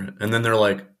something different. And then they're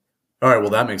like, all right, well,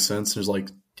 that makes sense. There's like,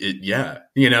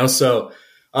 so,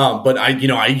 but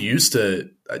I used to,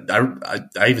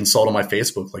 I even saw it on my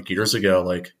Facebook like years ago,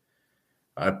 like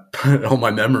I put on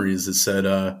my memories that said,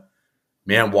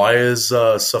 man, why is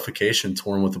Suffocation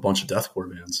touring with a bunch of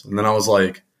deathcore bands? And then I was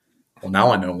like, well,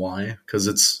 now I know why. Because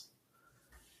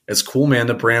it's cool, man,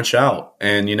 to branch out.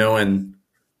 And, and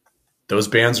those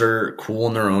bands are cool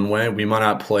in their own way. We might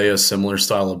not play a similar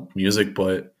style of music,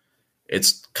 but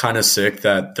it's kind of sick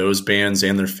that those bands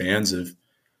and their fans have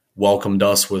welcomed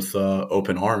us with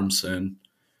open arms. And,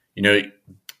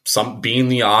 some being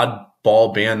the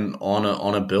oddball band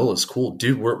on a bill is cool.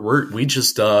 Dude, we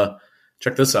just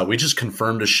check this out. We just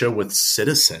confirmed a show with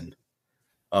Citizen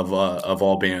of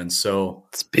all bands. So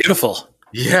it's beautiful.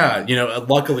 Yeah.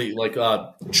 Luckily, like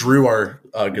Drew, our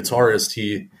guitarist,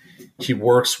 he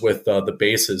works with the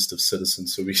bassist of Citizen.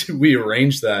 So we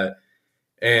arranged that.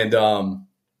 And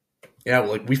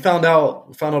like we found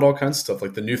out all kinds of stuff.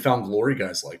 Like the Newfound Glory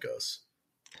guys like us.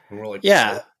 And we're like,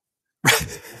 yeah.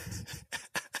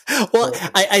 Well,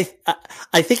 I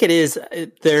think it is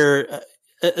there,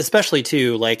 especially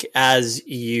too, like as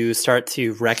you start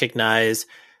to recognize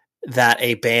that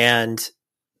a band,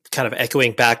 kind of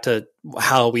echoing back to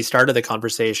how we started the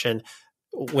conversation,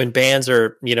 when bands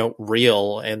are,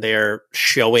 real and they're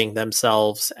showing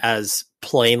themselves as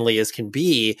plainly as can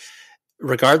be,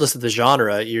 regardless of the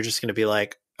genre, you're just going to be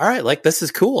like, all right, like this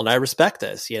is cool. And I respect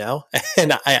this,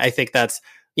 and I think that's,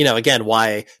 again,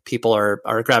 why people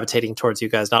are gravitating towards you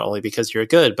guys, not only because you're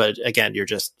good, but again, you're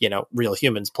just, real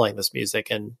humans playing this music.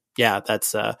 And yeah,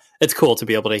 that's, it's cool to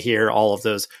be able to hear all of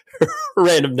those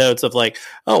random notes of like,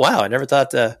 oh, wow, I never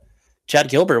thought, Chad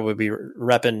Gilbert would be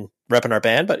repping our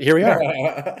band, but here we are.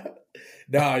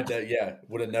 No,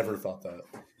 would have never thought that.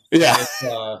 Yeah.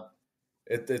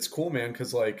 It's cool, man,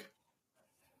 because like,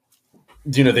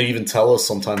 you know, they even tell us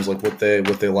sometimes like what they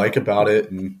like about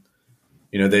it, and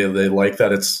you know, they like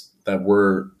that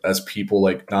we're as people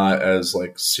like not as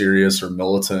like serious or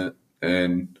militant,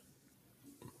 and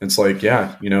it's like,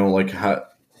 yeah, you know, like I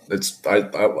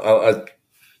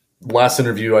last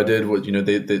interview I did, what, you know,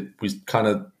 we kind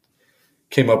of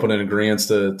came up with an agreement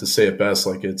to say it best,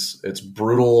 like it's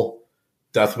brutal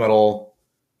death metal,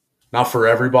 not for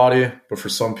everybody, but for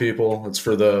some people. It's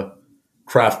for the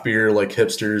craft beer like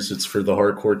hipsters. It's for the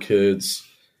hardcore kids.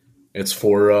 It's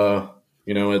for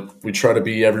you know, we try to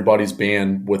be everybody's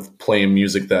band with playing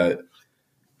music that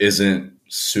isn't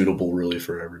suitable really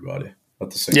for everybody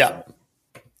at the same time.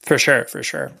 For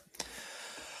sure.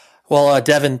 Well,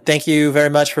 Devin, thank you very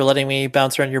much for letting me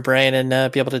bounce around your brain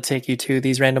and be able to take you to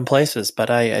these random places. But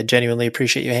I genuinely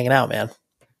appreciate you hanging out, man.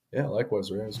 Yeah,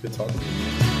 likewise, Ray. It was good talking to you.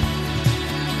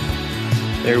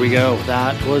 There we go.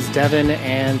 That was Devin,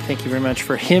 and thank you very much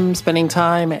for him spending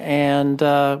time, and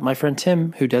my friend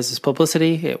Tim, who does this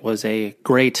publicity. It was a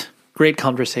great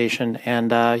conversation,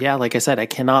 and like I said, I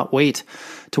cannot wait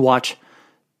to watch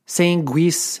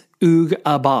Sanguisugabogg.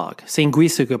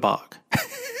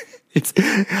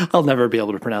 I'll never be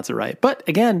able to pronounce it right. But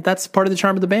again, that's part of the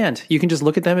charm of the band. You can just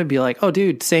look at them and be like, oh,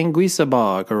 dude,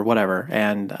 Sanguisugabogg or whatever.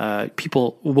 And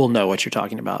people will know what you're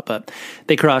talking about. But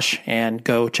they crush, and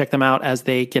go check them out as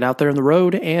they get out there on the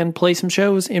road and play some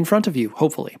shows in front of you,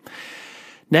 hopefully.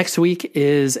 Next week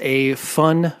is a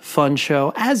fun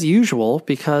show, as usual,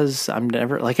 because I'm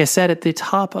never, like I said at the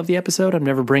top of the episode, I'm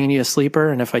never bringing you a sleeper.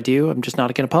 And if I do, I'm just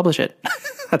not going to publish it.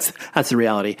 That's the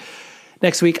reality.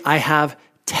 Next week, I have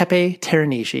Tepe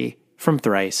Teranishi from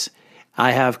Thrice.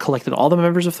 I have collected all the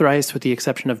members of Thrice with the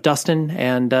exception of Dustin,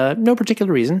 and no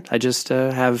particular reason. I just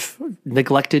have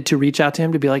neglected to reach out to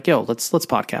him to be like, yo, let's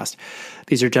podcast.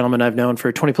 These are gentlemen I've known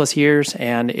for 20 plus years,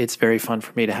 and it's very fun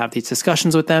for me to have these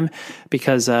discussions with them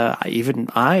because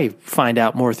I find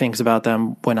out more things about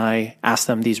them when I ask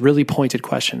them these really pointed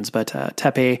questions. But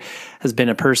Tepe has been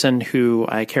a person who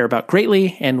I care about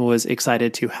greatly and was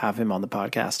excited to have him on the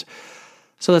podcast.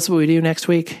 So that's what we do next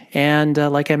week. And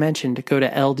like I mentioned, go to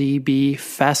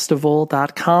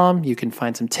ldbfestival.com. You can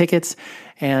find some tickets.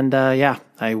 And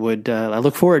I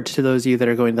look forward to those of you that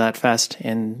are going to that fest,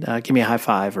 and give me a high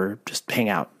five or just hang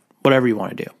out, whatever you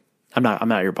want to do. I'm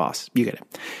not your boss. You get it.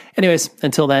 Anyways,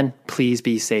 until then, please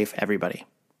be safe, everybody.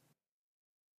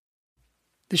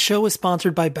 The show is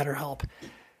sponsored by BetterHelp.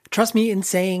 Trust me in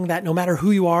saying that no matter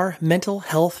who you are, mental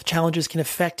health challenges can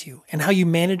affect you, and how you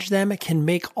manage them can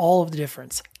make all of the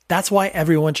difference. That's why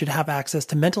everyone should have access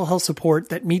to mental health support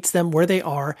that meets them where they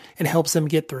are and helps them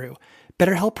get through.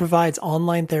 BetterHelp provides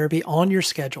online therapy on your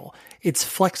schedule. It's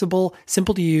flexible,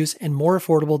 simple to use, and more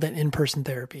affordable than in-person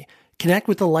therapy. Connect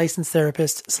with a licensed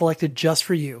therapist selected just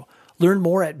for you. Learn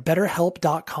more at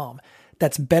betterhelp.com.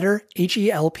 That's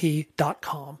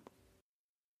betterhelp.com.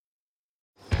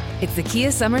 It's the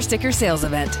Kia Summer Sticker Sales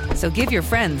Event, so give your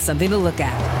friends something to look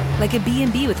at, like a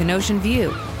B&B with an ocean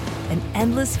view, an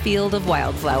endless field of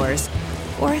wildflowers,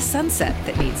 or a sunset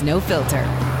that needs no filter.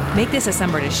 Make this a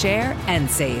summer to share and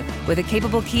save with a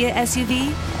capable Kia SUV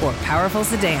or powerful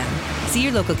sedan. See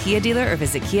your local Kia dealer or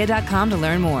visit kia.com to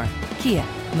learn more. Kia,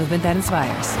 movement that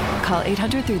inspires. Call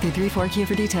 800-3334-KIA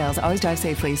for details. Always drive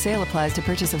safely. Sale applies to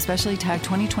purchase of specially tagged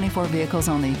 2024 vehicles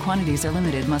only. Quantities are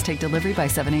limited. Must take delivery by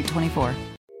 7/8/24.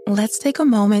 Let's take a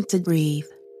moment to breathe.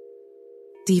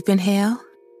 Deep inhale.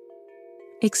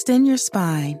 Extend your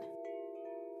spine.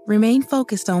 Remain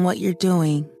focused on what you're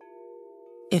doing.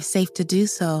 If safe to do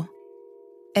so,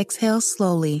 exhale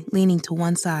slowly, leaning to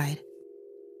one side.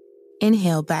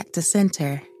 Inhale back to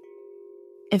center.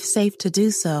 If safe to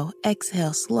do so,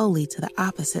 exhale slowly to the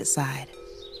opposite side.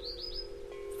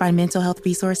 Find mental health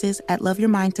resources at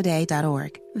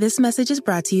loveyourmindtoday.org. This message is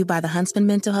brought to you by the Huntsman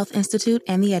Mental Health Institute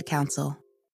and the Ad Council.